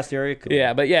backblast area. Cool.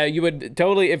 Yeah, but yeah, you would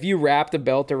totally if you wrapped a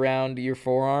belt around your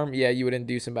forearm. Yeah, you would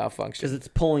induce a malfunction because it's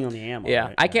pulling on the ammo. Yeah,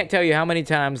 right? I can't tell you how many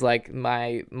times like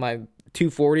my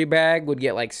 240 bag would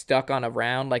get like stuck on a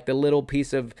round, like the little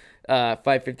piece of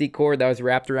 550 cord that was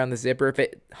wrapped around the zipper. If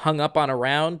it hung up on a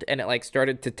round and it like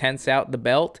started to tense out the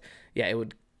belt, yeah, it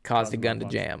would cause the gun to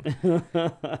jam.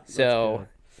 So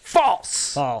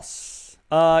false.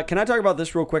 Can I talk about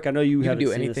this real quick? I know you haven't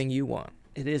do seen anything this. you want.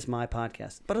 It is my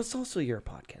podcast, but it's also your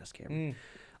podcast, Cameron.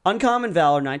 Uncommon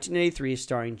Valor, 1983,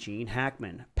 starring Gene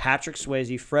Hackman, Patrick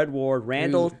Swayze, Fred Ward,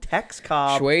 Randall Tex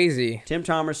Cobb, Swayze, Tim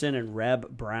Thomerson, and Reb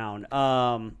Brown.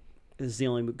 This is the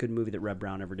only good movie that Reb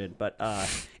Brown ever did. But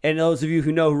and those of you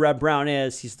who know who Reb Brown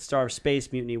is, he's the star of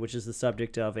Space Mutiny, which is the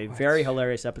subject of a very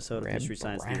hilarious episode of Mystery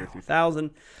Science Theater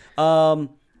 3000.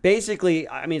 Basically,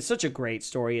 I mean, it's such a great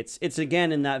story. It's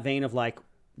again in that vein of like,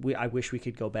 I wish we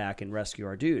could go back and rescue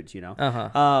our dudes, you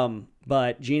know?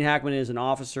 But Gene Hackman is an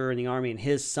officer in the Army, and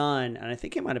his son, and I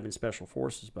think it might have been Special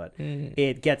Forces, but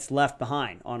it gets left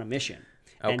behind on a mission.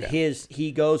 Okay. And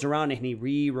he goes around and he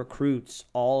re-recruits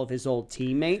all of his old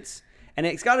teammates. And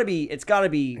it's got to be I got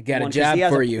a one, job he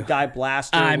has for a you. guy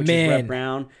blaster, which is Red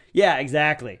Brown. Yeah,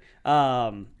 exactly.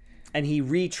 And he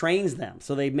retrains them.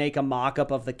 So they make a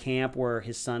mock-up of the camp where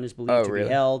his son is believed to be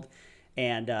held.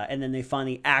 And then they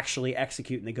finally actually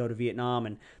execute and they go to Vietnam.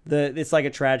 And it's like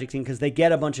a tragic thing because they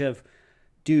get a bunch of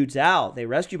dudes out. They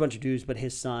rescue a bunch of dudes, but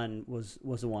his son was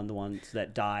the ones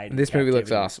that died. This movie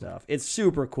looks awesome. Stuff. It's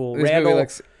super cool. This movie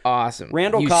looks awesome.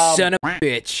 Randall you Cobb, son of a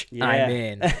bitch. Yeah. I'm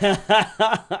in.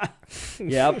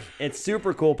 Yep, it's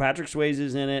super cool. Patrick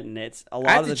Swayze's in it, and it's a lot.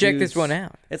 I have of the to check dudes, this one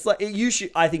out. It's like you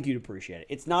should. I think you'd appreciate it.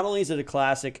 It's not only is it a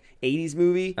classic '80s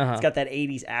movie, it's got that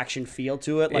 '80s action feel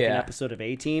to it, like an episode of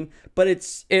A-Team, but it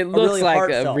looks really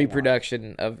like a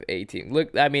reproduction of A-Team.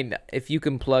 Look, I mean, if you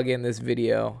can plug in this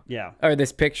video, or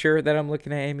this picture that I'm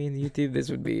looking at, Amy, on YouTube, this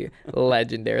would be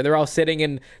legendary. They're all sitting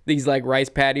in these like rice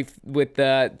paddy with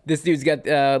this dude's got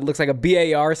looks like a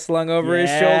BAR slung over his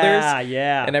shoulders.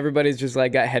 Yeah. And everybody's just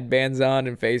like got headbands on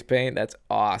and face paint. That's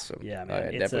awesome. Yeah,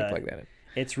 man. Definitely plug that in.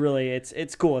 It's really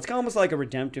it's cool. It's almost like a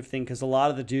redemptive thing because a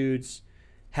lot of the dudes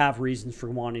have reasons for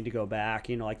wanting to go back.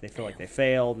 You know, like they feel like they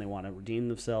failed and they want to redeem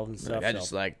themselves and stuff. I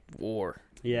just like war.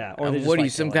 Yeah. Or what are you,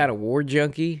 some kind of war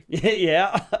junkie?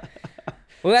 Yeah.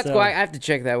 Well, that's why I have to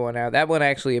check that one out. That one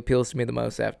actually appeals to me the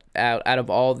most out of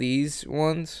all these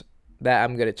ones. That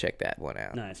I'm gonna check that one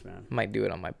out. Nice, man. Might do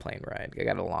it on my plane ride. I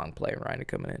got a long plane ride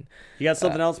coming in. You got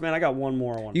something else, man? I got one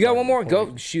more. You got one more?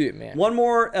 Go shoot it, man. One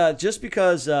more, just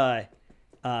because.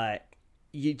 Did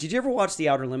you ever watch The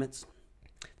Outer Limits?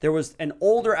 There was an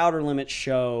older Outer Limits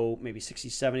show, maybe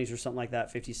 60s, 70s, or something like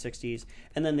that, 50s, 60s,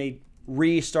 and then they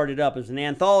restarted up. It was an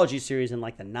anthology series in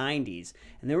like the 90s,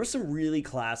 and there were some really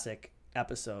classic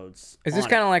episodes. Is this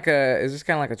kind of like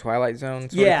a Twilight Zone?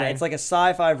 Sort of thing? It's like a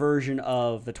sci-fi version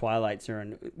of the Twilight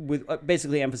Zone with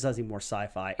basically emphasizing more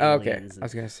sci-fi. Okay, aliens I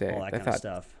was gonna say all that kind of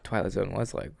stuff. Twilight Zone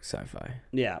was like sci-fi.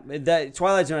 Yeah, that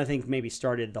Twilight Zone I think maybe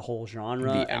started the whole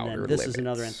genre, The and then Outer this is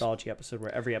another Limits. anthology episode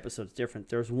where every episode's different.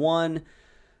 There's one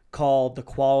called "The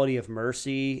Quality of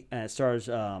Mercy," and it stars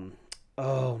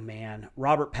oh man,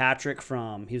 Robert Patrick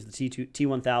he was the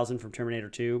T-1000 from Terminator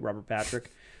 2. Robert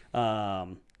Patrick.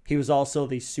 He was also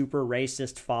the super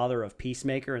racist father of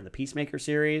Peacemaker in the Peacemaker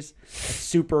series. A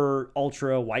super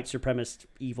ultra white supremacist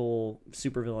evil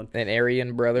supervillain. An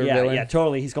Aryan brother villain. Yeah,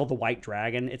 totally. He's called the White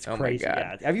Dragon. It's crazy. My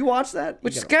God. Yeah. Have you watched that?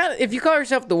 Which is kind of, if you call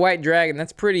yourself the White Dragon,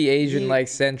 that's pretty Asian like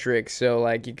centric. So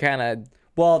like you kind of.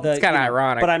 Well, it's kind of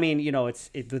ironic. But I mean, it's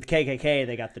with KKK.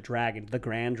 They got the dragon. The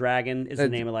Grand Dragon is the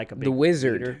name of like a big the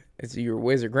wizard. leader. It's your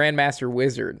wizard, Grandmaster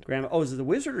Wizard. Is it the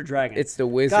wizard or dragon? It's the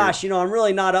wizard. Gosh, I'm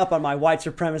really not up on my white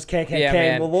supremacist KKK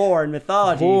man. lore and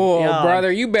mythology. Oh,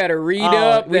 brother, you better read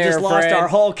up we there, just lost friend. our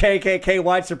whole KKK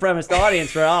white supremacist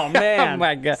audience. Oh man, Oh,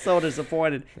 my God. so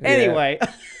disappointed. Anyway,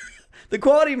 The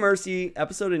Quality of Mercy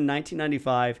episode in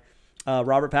 1995.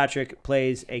 Robert Patrick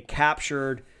plays a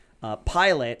captured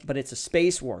pilot, but it's a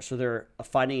space war, so they're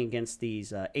fighting against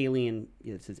these alien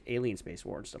space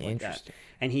war and stuff like that. Interesting.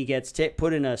 And he gets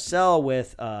put in a cell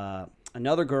with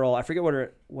another girl. I forget what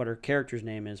her character's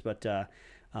name is, but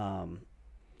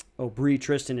Bree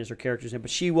Tristan is her character's name.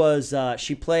 But she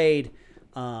played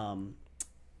Star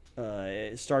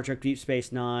Trek Deep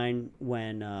Space Nine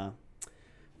when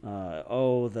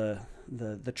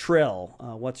the Trill.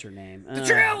 What's her name? The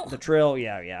Trill. The Trill.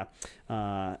 Yeah.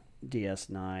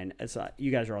 DS9. It's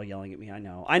you guys are all yelling at me. I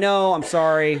know. I'm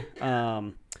sorry.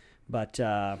 But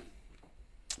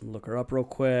look her up real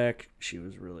quick. She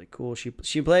was really cool. She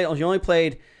only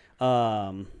played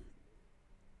Jadzia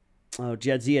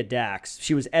Dax.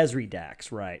 She was Ezri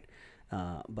Dax, right?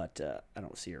 But I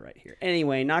don't see her right here.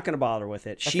 Anyway, not going to bother with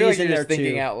it. She's I feel like in you're there just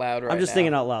thinking too. out loud right I'm just now.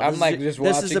 thinking out loud. I'm like just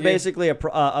watching. This is basically a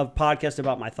podcast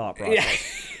about my thought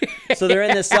process. So they're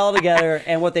in this cell together,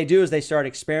 and what they do is they start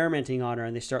experimenting on her,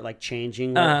 and they start like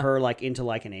changing her like into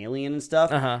like an alien and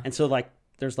stuff. And so like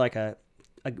there's like a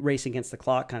race against the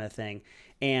clock kind of thing,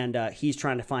 and he's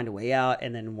trying to find a way out.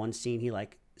 And then in one scene he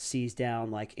like sees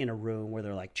down like in a room where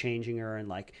they're like changing her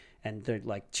and they're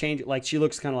like changing, like she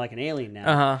looks kind of like an alien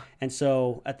now. And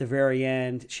so at the very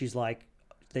end, she's like,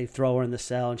 they throw her in the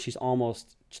cell, and she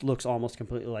looks almost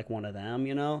completely like one of them.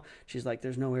 She's like,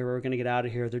 "There's no way we're gonna get out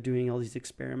of here. They're doing all these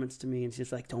experiments to me." And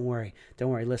she's like, "Don't worry.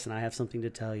 Listen, I have something to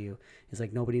tell you." He's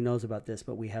like, "Nobody knows about this,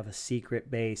 but we have a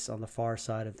secret base on the far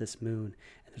side of this moon,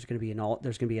 and there's gonna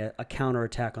be a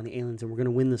counterattack on the aliens, and we're gonna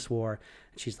win this war."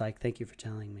 And she's like, "Thank you for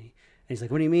telling me." And he's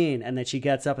like, "What do you mean?" And then she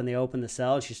gets up and they open the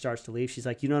cell and she starts to leave. She's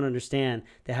like, "You don't understand.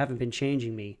 They haven't been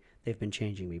changing me. They've been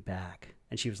changing me back."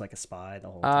 And she was like a spy the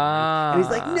whole time. And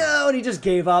he's like, "No." And he just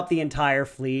gave up the entire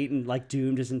fleet and like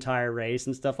doomed his entire race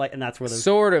and stuff and that's where those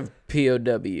sort of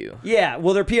POW. Yeah,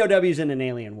 well, they're POWs in an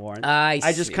alien war.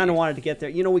 I just kind of wanted to get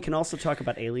there. We can also talk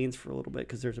about aliens for a little bit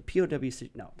because there's a POW.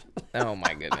 No. Oh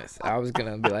my goodness! I was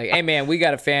gonna be like, "Hey man, we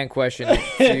got a fan question.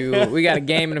 We got a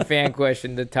game and a fan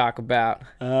question to talk about."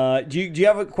 Do you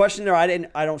have a question there?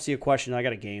 I don't see a question. I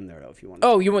got a game there though. If you want.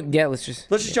 Oh, you want? Yeah, let's just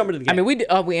jump into the game. I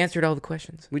mean, we answered all the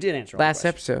questions. We did answer last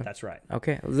episode. That's right.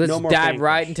 Okay, let's No more dive fan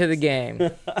right questions. into the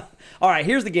game. All right,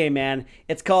 here's the game, man.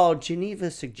 It's called Geneva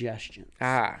Suggestions.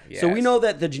 Yes. So we know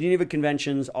that the Geneva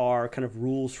Conventions are kind of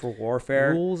rules for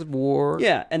warfare. Rules of war.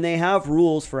 Yeah, and they have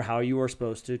rules for how you are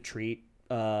supposed to treat,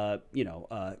 POWs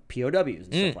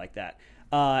and stuff like that.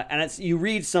 And you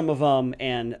read some of them,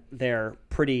 and they're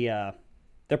pretty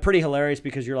hilarious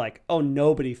because you're like, oh,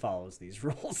 nobody follows these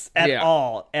rules at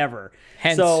all, ever.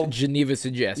 Hence, Geneva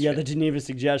Suggestions. Yeah, the Geneva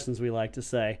Suggestions, we like to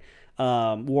say.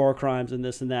 War crimes and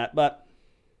this and that. But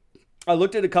I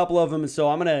looked at a couple of them, and so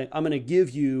I'm gonna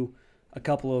give you a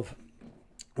couple of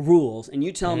rules, and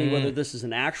you tell me whether this is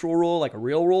an actual rule, like a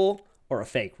real rule, or a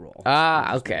fake rule.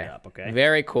 Okay. Okay.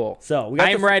 Very cool. So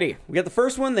I'm ready. We got the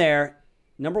first one there.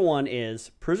 Number 1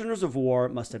 is prisoners of war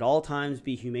must at all times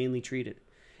be humanely treated.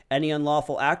 Any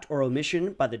unlawful act or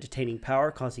omission by the detaining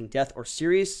power causing death or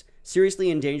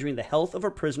seriously endangering the health of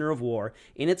a prisoner of war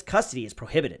in its custody is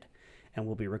prohibited and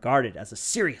will be regarded as a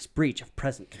serious breach of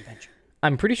present convention.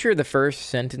 I'm pretty sure the first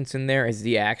sentence in there is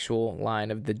the actual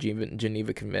line of the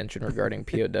Geneva Convention regarding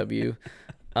POW.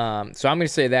 So I'm going to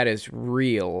say that is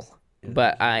real,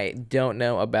 but I don't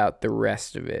know about the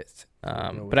rest of it.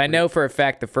 But I know for a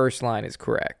fact the first line is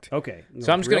correct. Okay.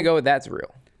 So I'm just going to go with that's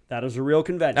real. That is a real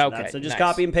convention. Okay, So just nice.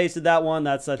 copy and pasted that one.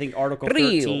 That's, I think, Article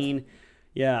Real. 13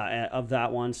 of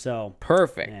that one. So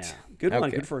Perfect. yeah. Good one.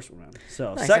 Okay. Good first one.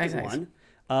 So Nice, second nice, nice.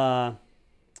 one,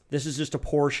 this is just a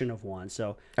portion of one.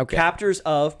 So Okay. captors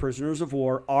of prisoners of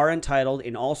war are entitled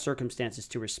in all circumstances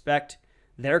to respect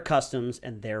their customs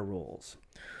and their rules.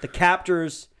 The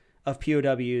captors of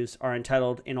POWs are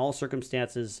entitled in all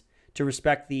circumstances to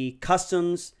respect the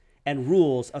customs and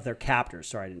rules of their captors.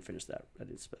 Sorry, I didn't finish that. I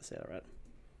didn't say that right.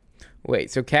 Wait,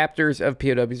 so captors of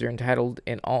POWs are entitled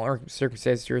in all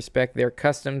circumstances to respect their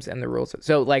customs and the rules.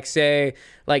 So, like, say,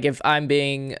 like, if I'm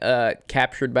being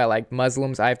captured by, like,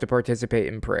 Muslims, I have to participate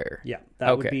in prayer. Yeah,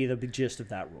 that would be the gist of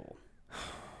that rule.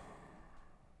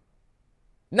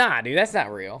 Nah, dude, that's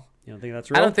not real. You don't think that's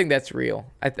real? I don't think that's real.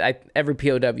 Every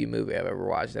POW movie I've ever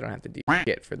watched, I don't have to do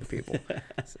shit for the people.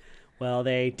 Well,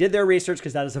 they did their research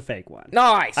because that is a fake one.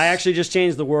 Nice. I actually just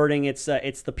changed the wording. It's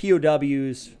the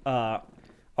POWs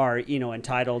are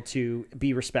entitled to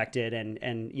be respected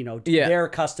and their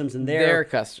customs and their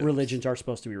customs. religions are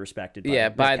supposed to be respected.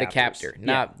 By the captors. captor,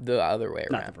 not the other way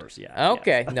around. Not the verse. Yeah.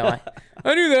 Okay. No,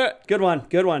 I knew that. Good one.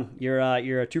 Good one. You're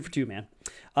a 2 for 2, man.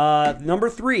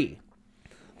 Number 3.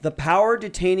 The power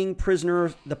detaining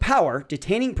prisoners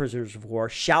of war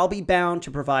shall be bound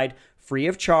to provide free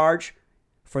of charge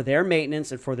for their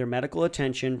maintenance and for their medical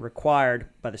attention required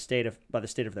by the state of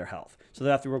their health. So they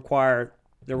have to require.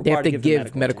 They have to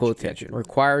give medical attention.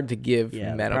 Required to give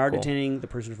medical. medical. The power detaining the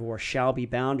prisoners of war shall be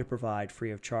bound to provide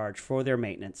free of charge for their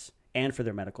maintenance and for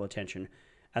their medical attention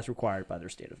as required by their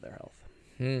state of their health.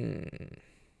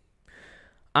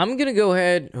 I'm gonna go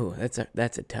ahead. Oh, that's a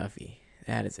toughie.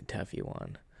 That is a toughie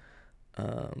one.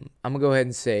 I'm gonna go ahead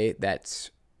and say that's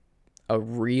a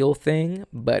real thing,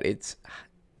 but it's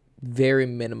very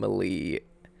minimally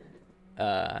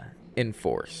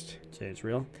enforced. Say it's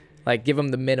real. Like, give them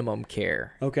the minimum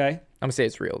care. Okay. I'm gonna say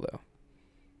it's real though.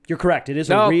 You're correct. It is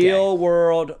a real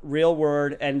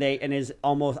word, and is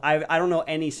almost. I don't know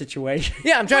any situation.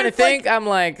 Yeah, I'm trying to think. I'm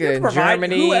like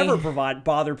Germany. Whoever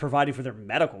bothered providing for their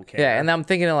medical care. Yeah, and I'm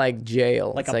thinking of like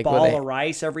jail. Like it's a ball of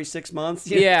rice every 6 months.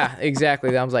 Yeah,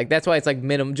 exactly. I was like, that's why it's like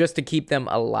minimum, just to keep them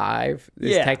alive.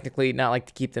 It's technically not like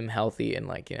to keep them healthy and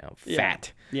like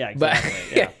fat. Yeah, exactly.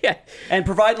 But, yeah. And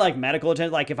provide like medical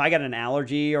attention. Like if I got an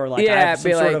allergy or like I have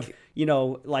some sort of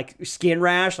like skin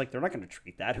rash, like they're not going to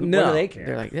treat that. What do they care?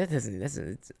 They're like, that doesn't.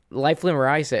 It's life, limb, or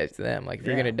eye set to them. Like if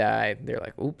you're gonna die, they're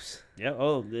like, oops. Yeah.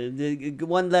 Oh, the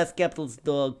one less capital's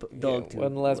dog.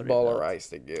 One less ball of rice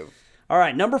to give. All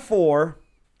right, number 4.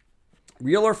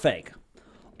 Real or fake?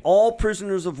 All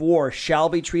prisoners of war shall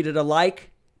be treated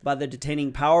alike by the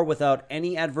detaining power without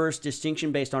any adverse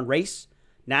distinction based on race,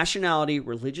 nationality,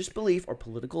 religious belief, or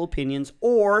political opinions,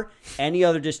 or any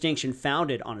other distinction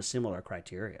founded on a similar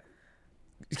criteria.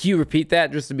 Can you repeat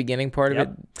that, just the beginning part of it?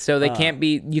 So they can't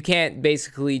be. You can't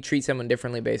basically treat someone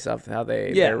differently based off how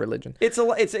their religion. It's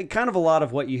kind of a lot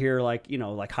of what you hear, like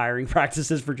like hiring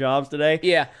practices for jobs today.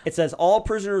 Yeah. It says all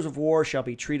prisoners of war shall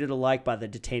be treated alike by the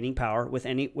detaining power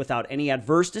without any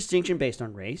adverse distinction based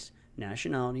on race,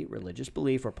 nationality, religious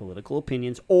belief, or political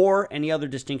opinions, or any other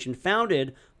distinction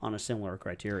founded on a similar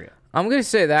criteria. I'm gonna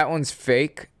say that one's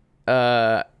fake.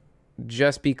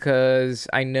 Just because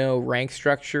I know rank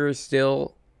structure is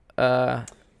still.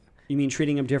 You mean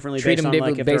treating them differently Treat based them on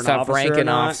differently like if based they're an off officer rank or and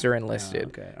not? officer enlisted. Oh,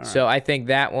 okay. All right. So I think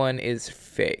that one is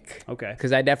fake. Okay.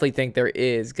 Because I definitely think there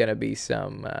is gonna be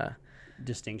some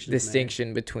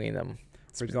distinction between them,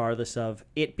 regardless of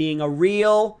it being a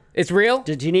real. It's real.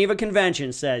 The Geneva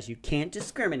Convention says you can't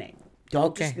discriminate. No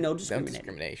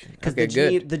discrimination. Because Okay,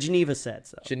 good. the Geneva said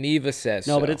so. Geneva says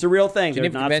No, so. but it's a real thing.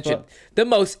 Geneva They're not Convention, the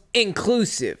most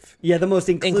inclusive. Yeah, the most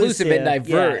inclusive and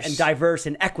diverse. and diverse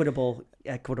and equitable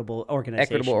organization.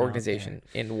 Equitable organization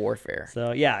in warfare.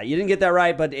 So yeah, you didn't get that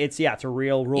right, but it's a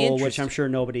real rule, which I'm sure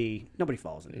nobody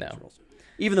follows any of these rules.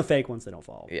 Even the fake ones they don't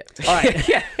follow. Yeah. All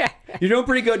right. You're doing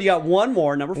pretty good. You got one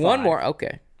more, number 5. One more,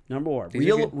 okay. Number 4. These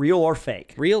are good. Real or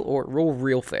fake?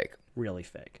 Real fake. Really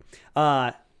fake.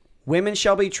 Women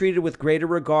shall be treated with greater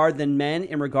regard than men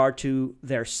in regard to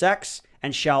their sex,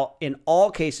 and shall in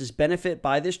all cases benefit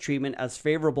by this treatment as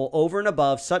favorable over and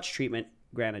above such treatment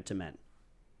granted to men.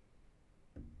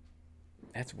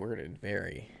 That's worded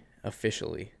very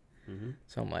officially. Mm-hmm.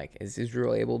 So I'm like, is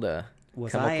Israel able to?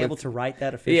 Was I able to write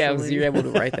that officially? Yeah, you able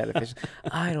to write that officially?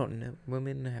 I don't know.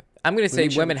 I'm going to say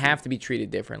women have to be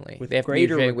treated differently. With they have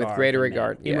greater to be regard. With greater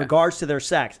regard. In regards to their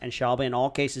sex, and shall in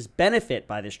all cases benefit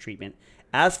by this treatment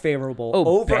as favorable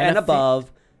over and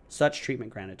above such treatment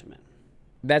granted to men.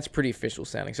 That's pretty official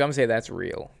sounding. So I'm going to say that's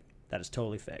real. That is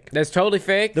totally fake. That's totally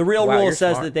fake? The real rule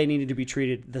says that they needed to be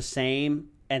treated the same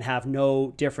and have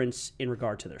no difference in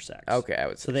regard to their sex. Okay, I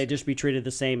would say so. They just be treated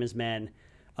the same as men.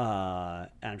 And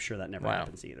I'm sure that never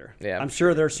happens either. Yeah, I'm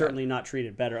sure they're certainly not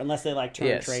treated better unless they like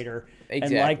turn traitor and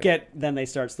then they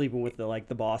start sleeping with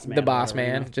the boss man. The boss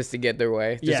man, just to get their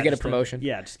way, just to get a promotion.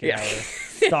 Just get out of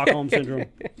there. Stockholm syndrome.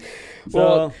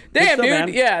 Well, damn, dude.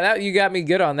 Man. Yeah, you got me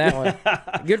good on that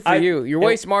one. Good for you. You're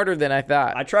way smarter than I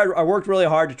thought. I worked really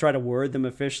hard to try to word them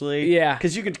officially. Yeah.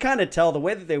 Because you can kind of tell the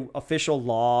way that the official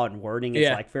law and wording is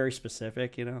like very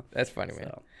specific, you know? That's funny, man.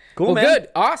 So, cool, man. Good.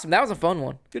 Awesome. That was a fun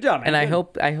one. Good job, man. And I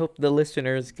hope the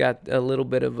listeners got a little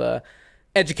bit of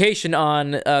education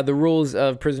on the rules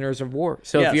of prisoners of war.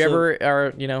 So if you ever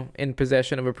are, in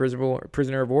possession of a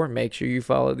prisoner of war, make sure you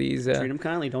follow these. Treat them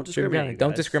kindly. Don't discriminate.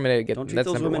 Don't discriminate. Don't treat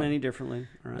those women any differently.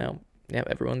 All right. No. Yeah,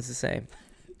 everyone's the same.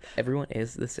 Everyone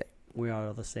is the same. We are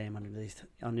all the same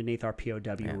underneath our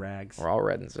POW rags. We're all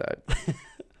red inside.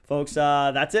 Folks,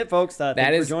 that's it, folks. That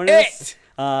is for joining us.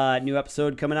 New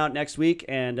episode coming out next week,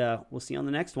 and we'll see you on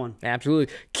the next one.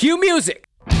 Absolutely. Cue music.